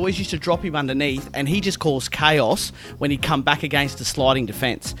Broncos, they always used to drop him underneath, and he just caused chaos when he'd come back against a sliding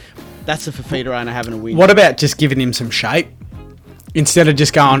defence. That's the Fafita owner having a win. What about just giving him some shape? Instead of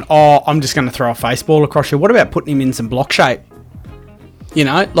just going, I'm just going to throw a face ball across you. What about putting him in some block shape? You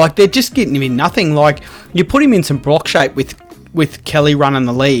know, like they're just getting him in nothing. Like you put him in some block shape with Kelly running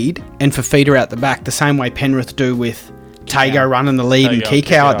the lead and Fafita out the back, the same way Penrith do with Tago running the lead and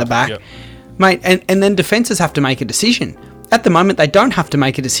Kikau at the back. Yep. Mate, and then defences have to make a decision. At the moment, they don't have to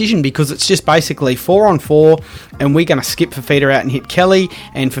make a decision because it's just basically 4-on-4 and we're going to skip Fafita out and hit Kelly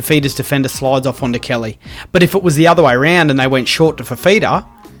and Fafita's defender slides off onto Kelly. But if it was the other way around and they went short to Fafita,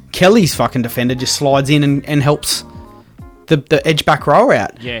 Kelly's fucking defender just slides in and helps the edge back rower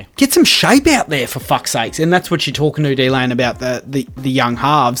out. Yeah. Get some shape out there, for fuck's sakes. And that's what you're talking to, D-Lane, about the young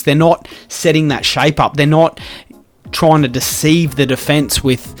halves. They're not setting that shape up. They're not trying to deceive the defence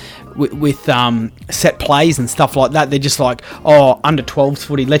with set plays and stuff like that. They're just like, under 12s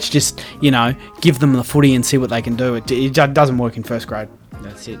footy, let's just, give them the footy and see what they can do. It doesn't work in first grade.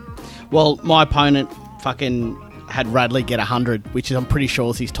 That's it. Well, my opponent fucking had Radley get 100, which I'm pretty sure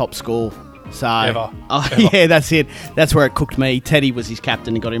is his top score So, Ever. yeah, that's it. That's where it cooked me. Teddy was his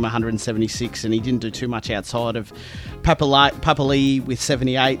captain and got him 176, and he didn't do too much outside of Papali with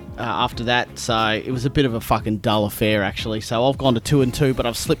 78 after that. So it was a bit of a fucking dull affair, actually. So I've gone to 2-2, but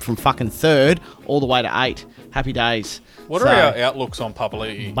I've slipped from fucking 3rd all the way to 8. Happy days. What are our outlooks on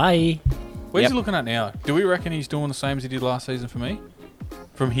Papali'i? Bye. Where's he looking at now? Do we reckon he's doing the same as he did last season for me?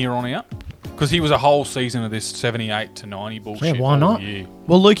 From here on out? Because he was a whole season of this 78 to 90 bullshit. Yeah, why not? Year.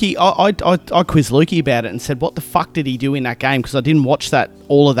 Well, Lukey, I quizzed Lukey about it and said, what the fuck did he do in that game? Because I didn't watch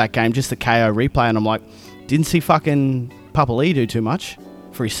all of that game, just the KO replay. And I'm like, didn't see fucking Papali do too much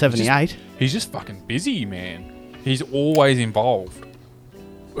for his 78. He's just fucking busy, man. He's always involved.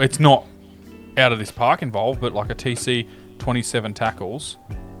 It's not out of this park involved, but like a TC, 27 tackles,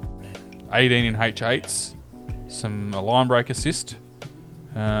 18 in H8s, a line break assist,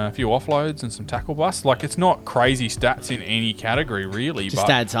 a few offloads and some tackle busts. Like, it's not crazy stats in any category, really. Just but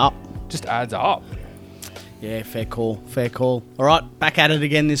adds up. Just adds up. Yeah, fair call. All right, back at it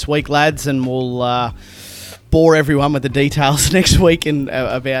again this week, lads, and we'll bore everyone with the details next week and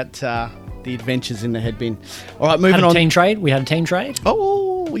about the adventures in the head bin. All right, moving on. Team trade. We had a team trade.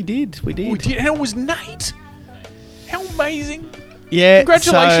 Oh, we did. And it was Nate. How amazing. Yeah,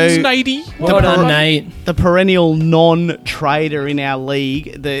 congratulations, so Natey. Well done, Nate. The perennial non-trader in our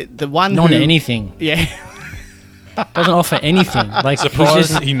league, the one anything. Yeah, doesn't offer anything. Like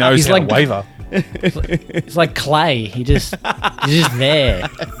surprised he knows how to waver. It's like clay. He's just there.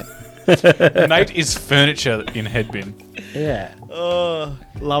 Nate is furniture in headbin. Yeah. Oh,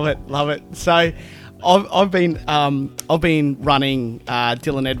 love it. So, I've been running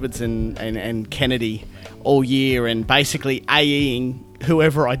Dylan Edwards and Kennedy all year, and basically AEing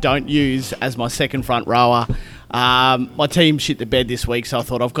whoever I don't use as my second front rower. My team shit the bed this week, so I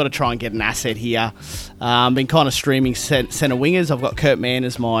thought I've got to try and get an asset here. Been kind of streaming centre wingers. I've got Kurt Mann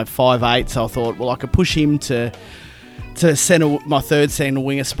as my 5'8", so I thought, well, I could push him to center my third centre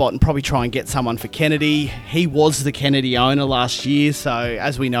winger spot and probably try and get someone for Kennedy. He was the Kennedy owner last year, so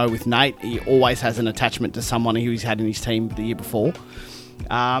as we know with Nate, he always has an attachment to someone who he's had in his team the year before.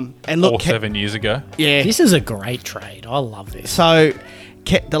 And look, 7 years ago. Yeah, this is a great trade. I love this. So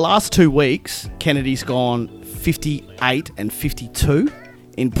the last 2 weeks, Kennedy's gone 58 and 52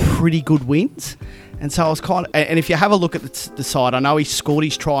 in pretty good wins. And so I was and if you have a look at the side, I know he scored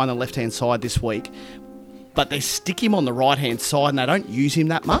his try on the left-hand side this week, but they stick him on the right-hand side and they don't use him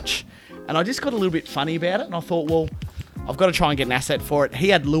that much. And I just got a little bit funny about it, and I thought, well, I've got to try and get an asset for it. He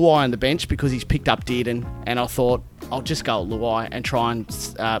had Luai on the bench because he's picked up Dearden, and I thought, I'll just go with Luai and try and,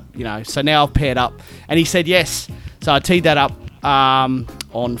 so now I've paired up. And he said yes. So I teed that up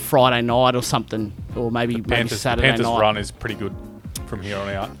on Friday night or something, or maybe Saturday night. Panthers run is pretty good from here on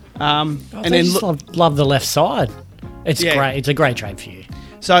out. And then love the left side. It's great. It's a great trade for you.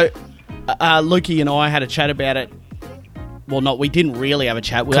 So Lukey and I had a chat about it. Well, we didn't really have a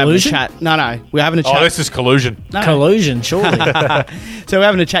chat. We were having a chat. No, we're having a chat. Oh, this is collusion. No. Collusion, surely. So we're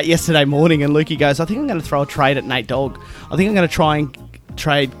having a chat yesterday morning, and Lukey goes, I think I'm going to throw a trade at Nate Dogg. I think I'm going to try and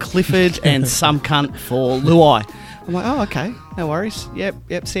trade Clifford and some cunt for Luai. I'm like, oh, okay, no worries.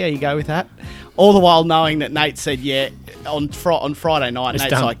 Yep, see how you go with that. All the while knowing that Nate said, yeah, on Friday night, Nate's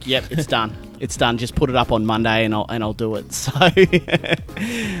done. like, yep, it's done. It's done. Just put it up on Monday and I'll do it. So,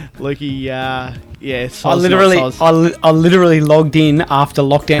 Lukey, I literally logged in after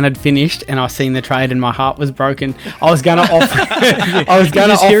lockdown had finished, and I seen the trade, and my heart was broken. I was going to offer. I was going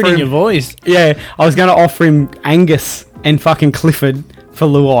to offer him your voice. Yeah, I was going to offer him Angus and fucking Clifford for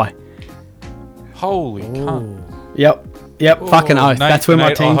Luai. Holy cunt. Yep. Fucking oath. That's where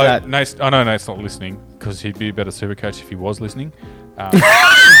my team's at. I know Nate's not listening because he'd be a better super coach if he was listening. But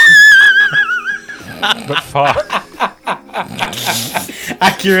fuck.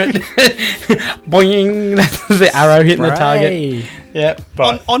 Accurate. Boing. That's the arrow hitting the target. Yep.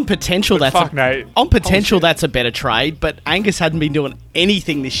 On potential, that's a better trade. But Angus hadn't been doing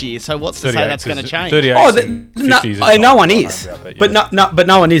anything this year, so what's to say that's going to change? No one is. But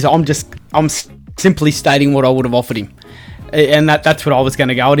no one is. I'm simply stating what I would have offered him. And that's what I was going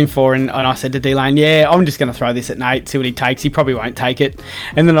to go at him for. And I said to D-Lane, I'm just going to throw this at Nate, see what he takes. He probably won't take it.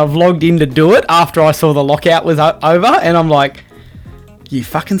 And then I've logged in to do it after I saw the lockout was over. And I'm like, you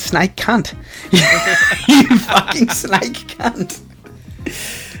fucking snake cunt. You fucking snake cunt.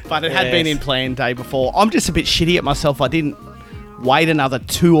 But it had been in plan day before. I'm just a bit shitty at myself. I didn't wait another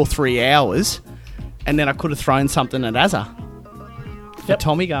 2 or 3 hours. And then I could have thrown something at Azza. For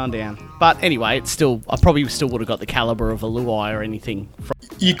Tommy going down. But anyway, I probably still would have got the calibre of a Luai or anything.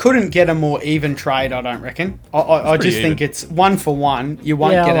 You couldn't get a more even trade, I don't reckon. I just think it's 1 for 1. You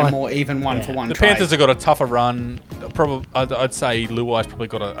won't get a more even 1 for 1 The trade. Panthers have got a tougher run. probably I'd say Luai's probably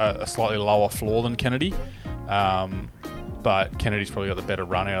got a slightly lower floor than Kennedy. But Kennedy's probably got the better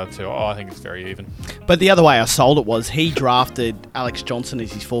run out of the two. I think it's very even. But the other way I sold it was he drafted Alex Johnson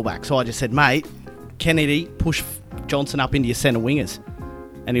as his fullback. So I just said, mate, Kennedy, push Johnson up into your centre wingers.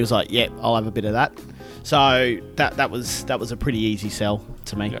 And he was like, yeah, I'll have a bit of that. So that was a pretty easy sell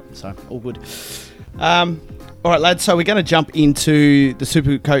to me. Yep. So all good. All right, lads, so we're going to jump into the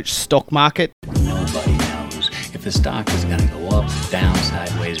Supercoach stock market. Nobody knows if the stock is going to go up, down,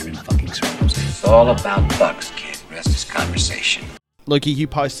 sideways, or in fucking circles. It's all about bucks, kid. Rest is conversation. Lukey, you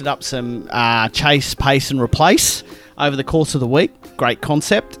posted up some chase, pace, and replace over the course of the week. Great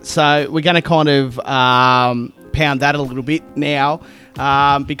concept. So we're going to kind of pound that a little bit now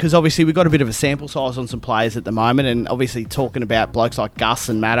because obviously we've got a bit of a sample size on some players at the moment, and obviously talking about blokes like Gus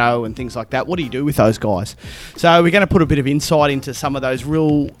and Matto and things like that. What do you do with those guys? So we're going to put a bit of insight into some of those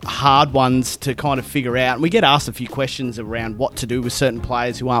real hard ones to kind of figure out. And we get asked a few questions around what to do with certain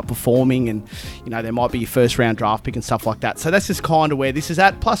players who aren't performing, and there might be your first round draft pick and stuff like that. So that's just kind of where this is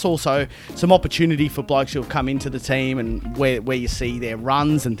at. Plus also some opportunity for blokes who have come into the team and where you see their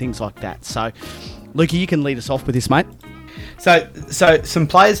runs and things like that. So Lukey, you can lead us off with this, mate. So some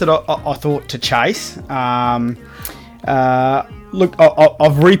players that I thought to chase. Look,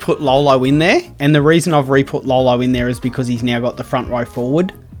 I've re-put Lolo in there, and the reason I've re-put Lolo in there is because he's now got the front row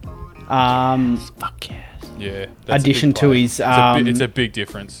forward. Fuck yes. Yeah. Addition to his... it's a big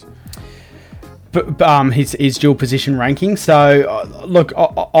difference. But his dual position ranking. So look,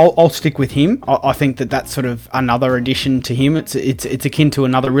 I'll stick with him. I think that's sort of another addition to him. It's akin to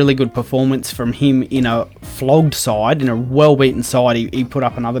another really good performance from him in a flogged side, in a well beaten side. He put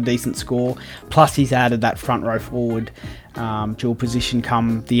up another decent score. Plus he's added that front row forward dual position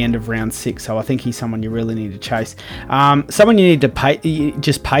come the end of round 6. So I think he's someone you really need to chase. Someone you need to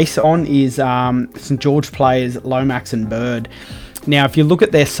just pace on is St George players Lomax and Bird. Now, if you look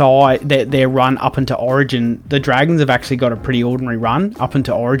at their side, their run up into Origin, the Dragons have actually got a pretty ordinary run up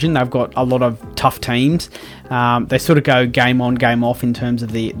into Origin. They've got a lot of tough teams. They sort of go game on, game off in terms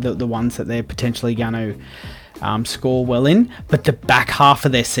of the ones that they're potentially going to score well in. But the back half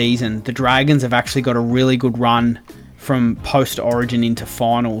of their season, the Dragons have actually got a really good run from post-Origin into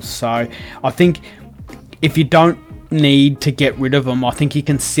finals. So I think if you don't need to get rid of them, I think you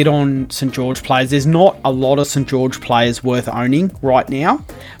can sit on St George players. There's not a lot of St George players worth owning right now,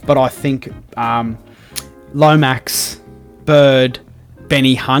 but I think Lomax, Bird,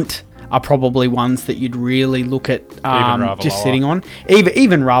 Benny Hunt are probably ones that you'd really look at just sitting on.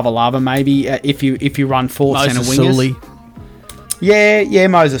 Even Ravalava maybe if you run 4 centre wingers. Yeah,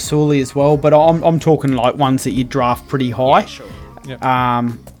 Moses Sully as well, but I'm talking like ones that you draft pretty high. Yeah, sure.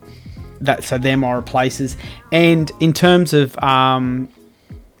 Yep. So they're my replaces. And in terms of their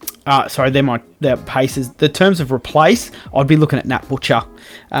paces. The terms of replace, I'd be looking at Nat Butcher.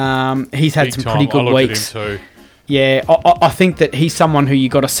 He's had some pretty good weeks. At him too. Yeah, I think that he's someone who you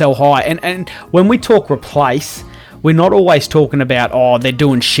got to sell high. And when we talk replace, we're not always talking about, they're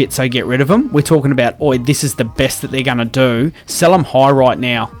doing shit, so get rid of them. We're talking about, this is the best that they're going to do. Sell them high right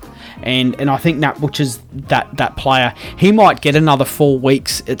now. And I think Nat Butcher's that player. He might get another 4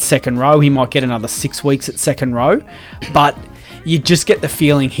 weeks at second row. He might get another 6 weeks at second row. But you just get the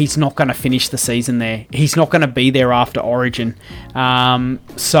feeling he's not going to finish the season there. He's not going to be there after Origin.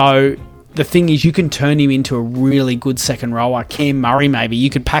 So the thing is, you can turn him into a really good second rower. Cam Murray, maybe. You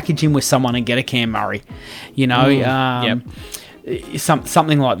could package him with someone and get a Cam Murray.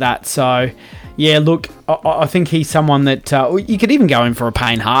 Something like that. So... yeah, look, I think he's someone that you could even go in for a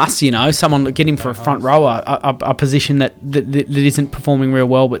Payne Haas, someone get him for a front rower, a position that isn't performing real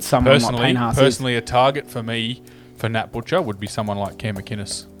well, but someone like Payne Haas Personally, a target for me, for Nat Butcher, would be someone like Cam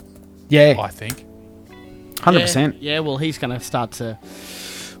McInnes. Yeah. I think. 100%. Yeah, well, he's going to start to...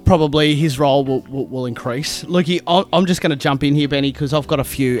 probably his role will increase. Lukey, I'm just going to jump in here, Benny, because I've got a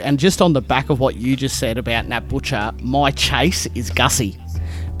few. And just on the back of what you just said about Nat Butcher, my chase is Gussie.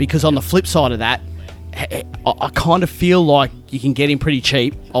 Because on the flip side of that, I kind of feel like you can get him pretty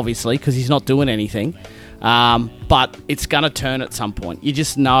cheap, obviously, because he's not doing anything. But it's going to turn at some point. You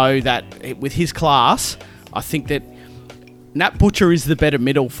just know that with his class, I think that Nat Butcher is the better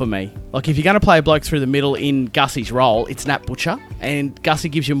middle for me. Like, if you're going to play a bloke through the middle in Gussie's role, it's Nat Butcher. And Gussie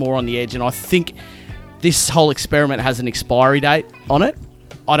gives you more on the edge. And I think this whole experiment has an expiry date on it.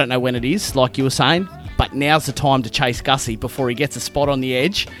 I don't know when it is, like you were saying. But now's the time to chase Gussie before he gets a spot on the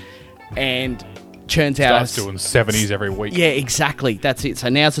edge and churns out... starts doing 70s every week. Yeah, exactly. That's it. So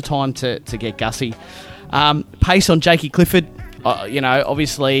now's the time to get Gussie. Pace on Jakey Clifford.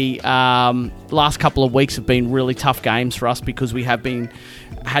 Obviously, last couple of weeks have been really tough games for us because we have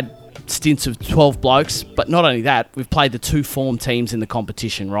had stints of 12 blokes, but not only that, we've played the 2 form teams in the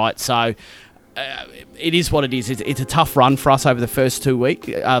competition, right? So it is what it is. It's a tough run for us over the first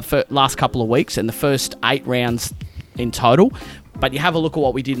last couple of weeks, and the first 8 rounds in total. But you have a look at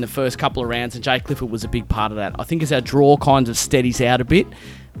what we did in the first couple of rounds, and Jay Clifford was a big part of that. I think as our draw kind of steadies out a bit,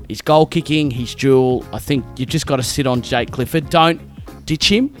 his goal kicking, his duel, I think you've just got to sit on Jake Clifford. Don't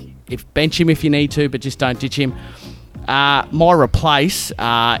ditch him. Bench him if you need to, but just don't ditch him. My replace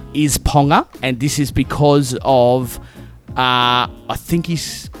is Ponga, and this is because of I think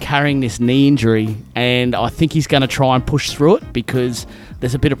he's carrying this knee injury, and I think he's going to try and push through it because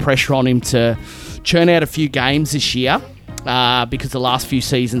there's a bit of pressure on him to churn out a few games this year. Because the last few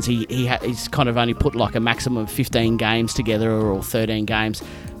seasons he's kind of only put like a maximum of 15 games together or 13 games.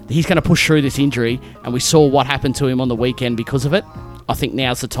 He's going to push through this injury, and we saw what happened to him on the weekend because of it. I think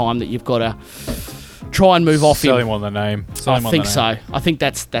now's the time that you've got to try and move off him. Sell him on the name. I think so. I think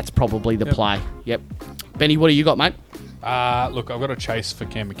that's probably the play. Yep. Benny, what do you got, mate? Look, I've got a chase for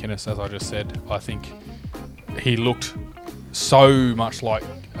Cam McInnes, as I just said. I think he looked so much like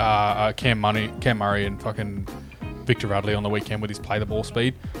Cam Murray and fucking Victor Radley on the weekend with his play the ball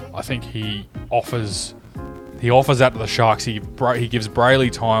speed. I think he offers out to the Sharks. He gives Brayley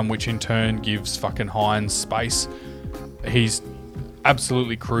time, which in turn gives fucking Hines space. He's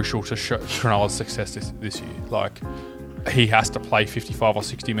absolutely crucial to Cronulla's success this year. Like, he has to play 55 or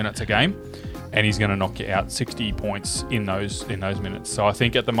 60 minutes a game, and he's going to knock you out 60 points in those minutes. So I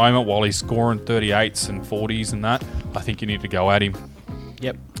think at the moment, while he's scoring 38s and 40s and that, I think you need to go at him.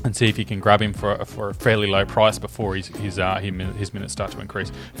 Yep. And see if you can grab him for a fairly low price before his minutes start to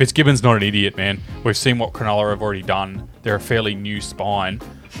increase. Fitzgibbon's not an idiot, man. We've seen what Cronulla have already done. They're a fairly new spine,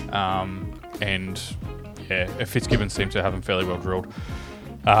 and Fitzgibbon seems to have them fairly well drilled.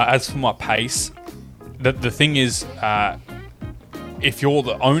 As for my pace, the thing is, if you're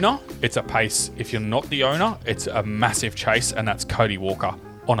the owner, it's a pace. If you're not the owner, it's a massive chase, and that's Cody Walker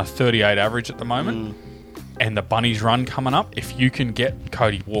on a 38 average at the moment. And the Bunnies run coming up, if you can get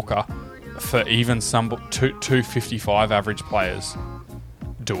Cody Walker for even some 255 average players,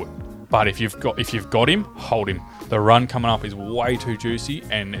 do it. But if you've got him, hold him. The run coming up is way too juicy,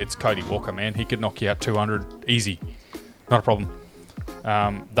 and it's Cody Walker, man. He could knock you out 200 easy, not a problem.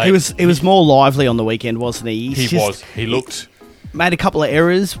 He was more lively on the weekend, wasn't he? He looked. Made a couple of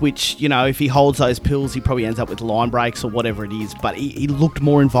errors, which, you know, if he holds those pills, he probably ends up with line breaks or whatever it is. But he looked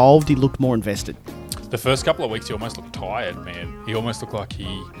more involved. He looked more invested. The first couple of weeks, he almost looked tired, man. He almost looked like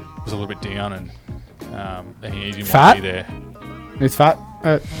he was a little bit down, and he didn't want to be there. It's fat.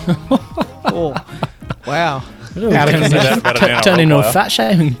 Oh, wow. Turn into a fat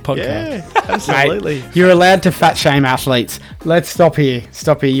shaming podcast. Yeah, absolutely. Mate, you're allowed to fat shame athletes. Let's stop here.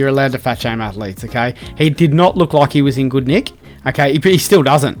 You're allowed to fat shame athletes, okay? He did not look like he was in good nick. Okay, he still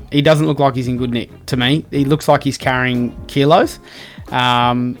doesn't. He doesn't look like he's in good nick to me. He looks like he's carrying kilos.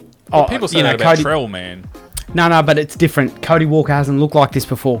 People say that about Trell, man. No, but it's different. Cody Walker hasn't looked like this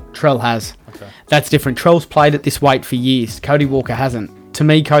before. Trell has. Okay. That's different. Trell's played at this weight for years. Cody Walker hasn't. To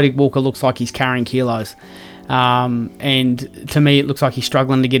me, Cody Walker looks like he's carrying kilos. And to me, it looks like he's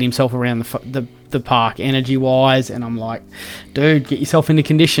struggling to get himself around the park energy-wise. And I'm like, dude, get yourself into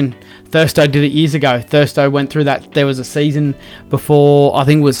condition. Thursto did it years ago. Thursto went through that. There was a season before, I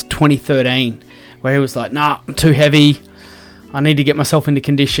think it was 2013, where he was like, nah, I'm too heavy. I need to get myself into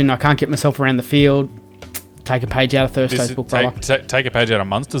condition. I can't get myself around the field. Take a page out of Thursto's book, brother. Take a page out of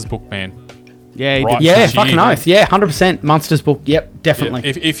Munster's book, man. Yeah, he right. did. Yeah, fucking oath. Yeah, 100%. Munster's book. Yep, definitely.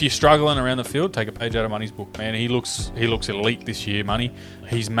 Yeah. If you're struggling around the field, take a page out of Money's book, man. He looks elite this year, Money.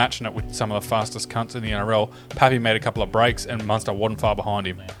 He's matching it with some of the fastest cunts in the NRL. Pappy made a couple of breaks, and Munster wasn't far behind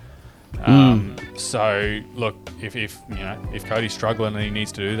him. So look, if Cody's struggling and he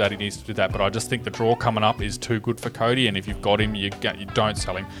needs to do that, he needs to do that. But I just think the draw coming up is too good for Cody, and if you've got him, you don't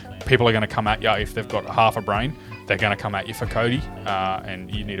sell him. People are going to come at you if they've got half a brain. They're going to come at you for Cody, and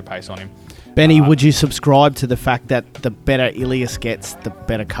you need to pace on him. Benny, would you subscribe to the fact that the better Ilias gets, the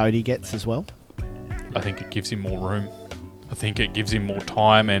better Cody gets as well? I think it gives him more room. I think it gives him more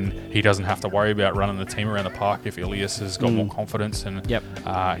time, and he doesn't have to worry about running the team around the park if Ilias has got more confidence, and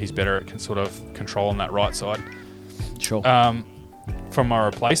he's better at sort of controlling that right side. Sure. From my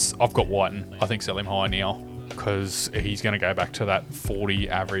replace, I've got Whiten. I think sell him high now because he's going to go back to that 40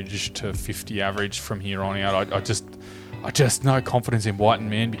 average to 50 average from here on out. I just no confidence in Whiten,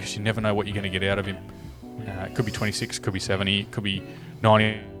 man, because you never know what you're going to get out of him. It could be 26, could be 70, could be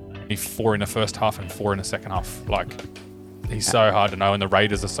 94 in the first half and 4 in the second half. Like, he's so hard to know, and the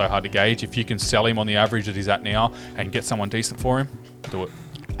Raiders are so hard to gauge. If you can sell him on the average that he's at now and get someone decent for him, do it.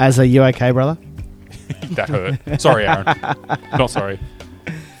 As are you okay, brother? That hurt. Sorry, Aaron. Not sorry.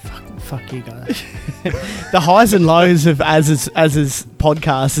 fuck you guys. The highs and lows of Az's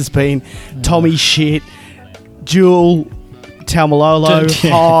podcast has been Tommy shit, Jewel, Talmalolo,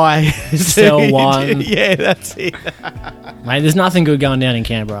 high, Cell 1. Yeah, that's it. Mate, there's nothing good going down in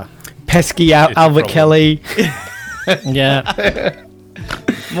Canberra. Pesky Albert Kelly. Yeah.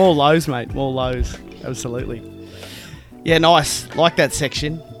 More lows, mate. More lows. Absolutely. Yeah, nice. Like that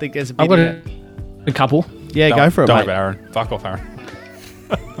section. I think there's a bit. I've got in a couple. Yeah, go for it, Don't mate. have Aaron. Fuck off, Aaron.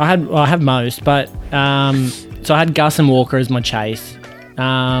 I have most, but so I had Gus and Walker as my chase. But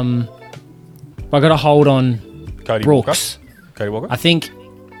I got a hold on Cody Brooks. Walker. Cody Walker. I think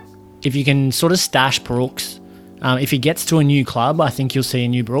if you can sort of stash Brooks, if he gets to a new club, I think you'll see a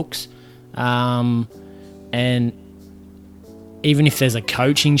new Brooks. And even if there's a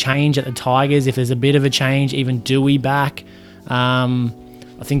coaching change at the Tigers, if there's a bit of a change, even Dewey back,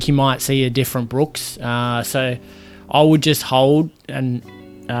 I think you might see a different Brooks. So I would just hold and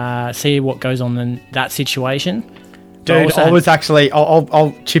see what goes on in that situation. Dude, I was actually...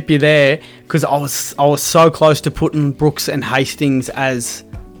 I'll chip you there because I was so close to putting Brooks and Hastings as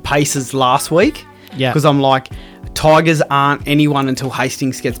paces last week. Yeah. Because I'm like, Tigers aren't anyone until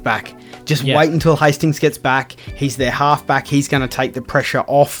Hastings gets back. Just wait until Hastings gets back. He's their halfback. He's going to take the pressure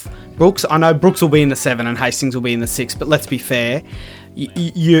off Brooks. I know Brooks will be in the 7 and Hastings will be in the 6, but let's be fair.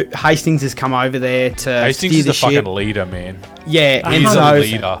 Hastings has come over there to Hastings is the fucking leader, man. Yeah, and He's so a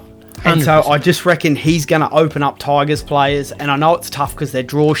leader. and so I just reckon he's going to open up Tigers players. And I know it's tough because they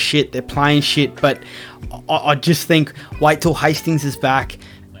draw shit, they're playing shit, but I just think wait till Hastings is back,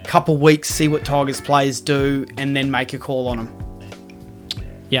 couple weeks, see what Tigers players do, and then make a call on them.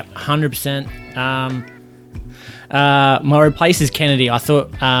 Yep, 100%. My replace is Kennedy. I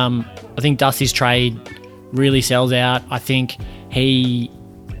think Dusty's trade really sells out. I think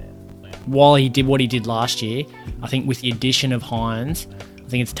while he did what he did last year, I think with the addition of Hines, I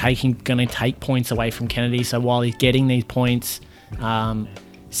think it's going to take points away from Kennedy. So while he's getting these points,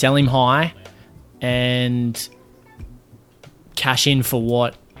 sell him high and cash in for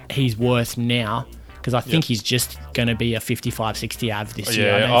what he's worth now. Because I think he's just going to be a 55, 60 av this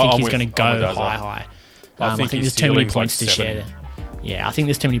year. I don't think he's going to go high. I think there's too many points to share. Yeah, I think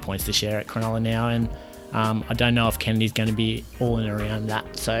there's too many points to share at Cronulla now, and I don't know if Kennedy's going to be all in around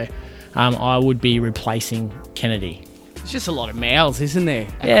that. So I would be replacing Kennedy. It's just a lot of mouths, isn't there?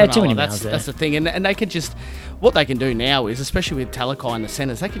 Yeah, Cronulla? too many mouths there. That's the thing. And they can just... What they can do now is, especially with Talakai in the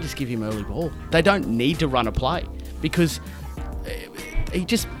centres, they can just give him early ball. They don't need to run a play because he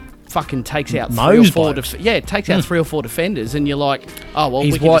just... fucking takes out three or four takes out 3 or 4 defenders, and you're like, oh well,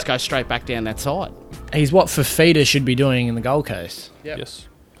 we can just go straight back down that side. He's what Fafita should be doing in the Gold Coast. Yep. Yes.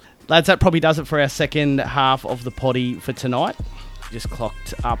 Lads, that probably does it for our second half of the potty for tonight. Just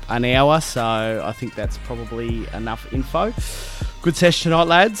clocked up an hour, so I think that's probably enough info. Good session tonight,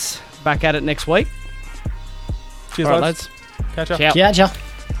 lads. Back at it next week. Cheers, lads. Catch up. Ciao. Yeah, ciao.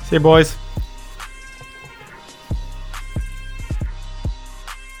 See you, boys.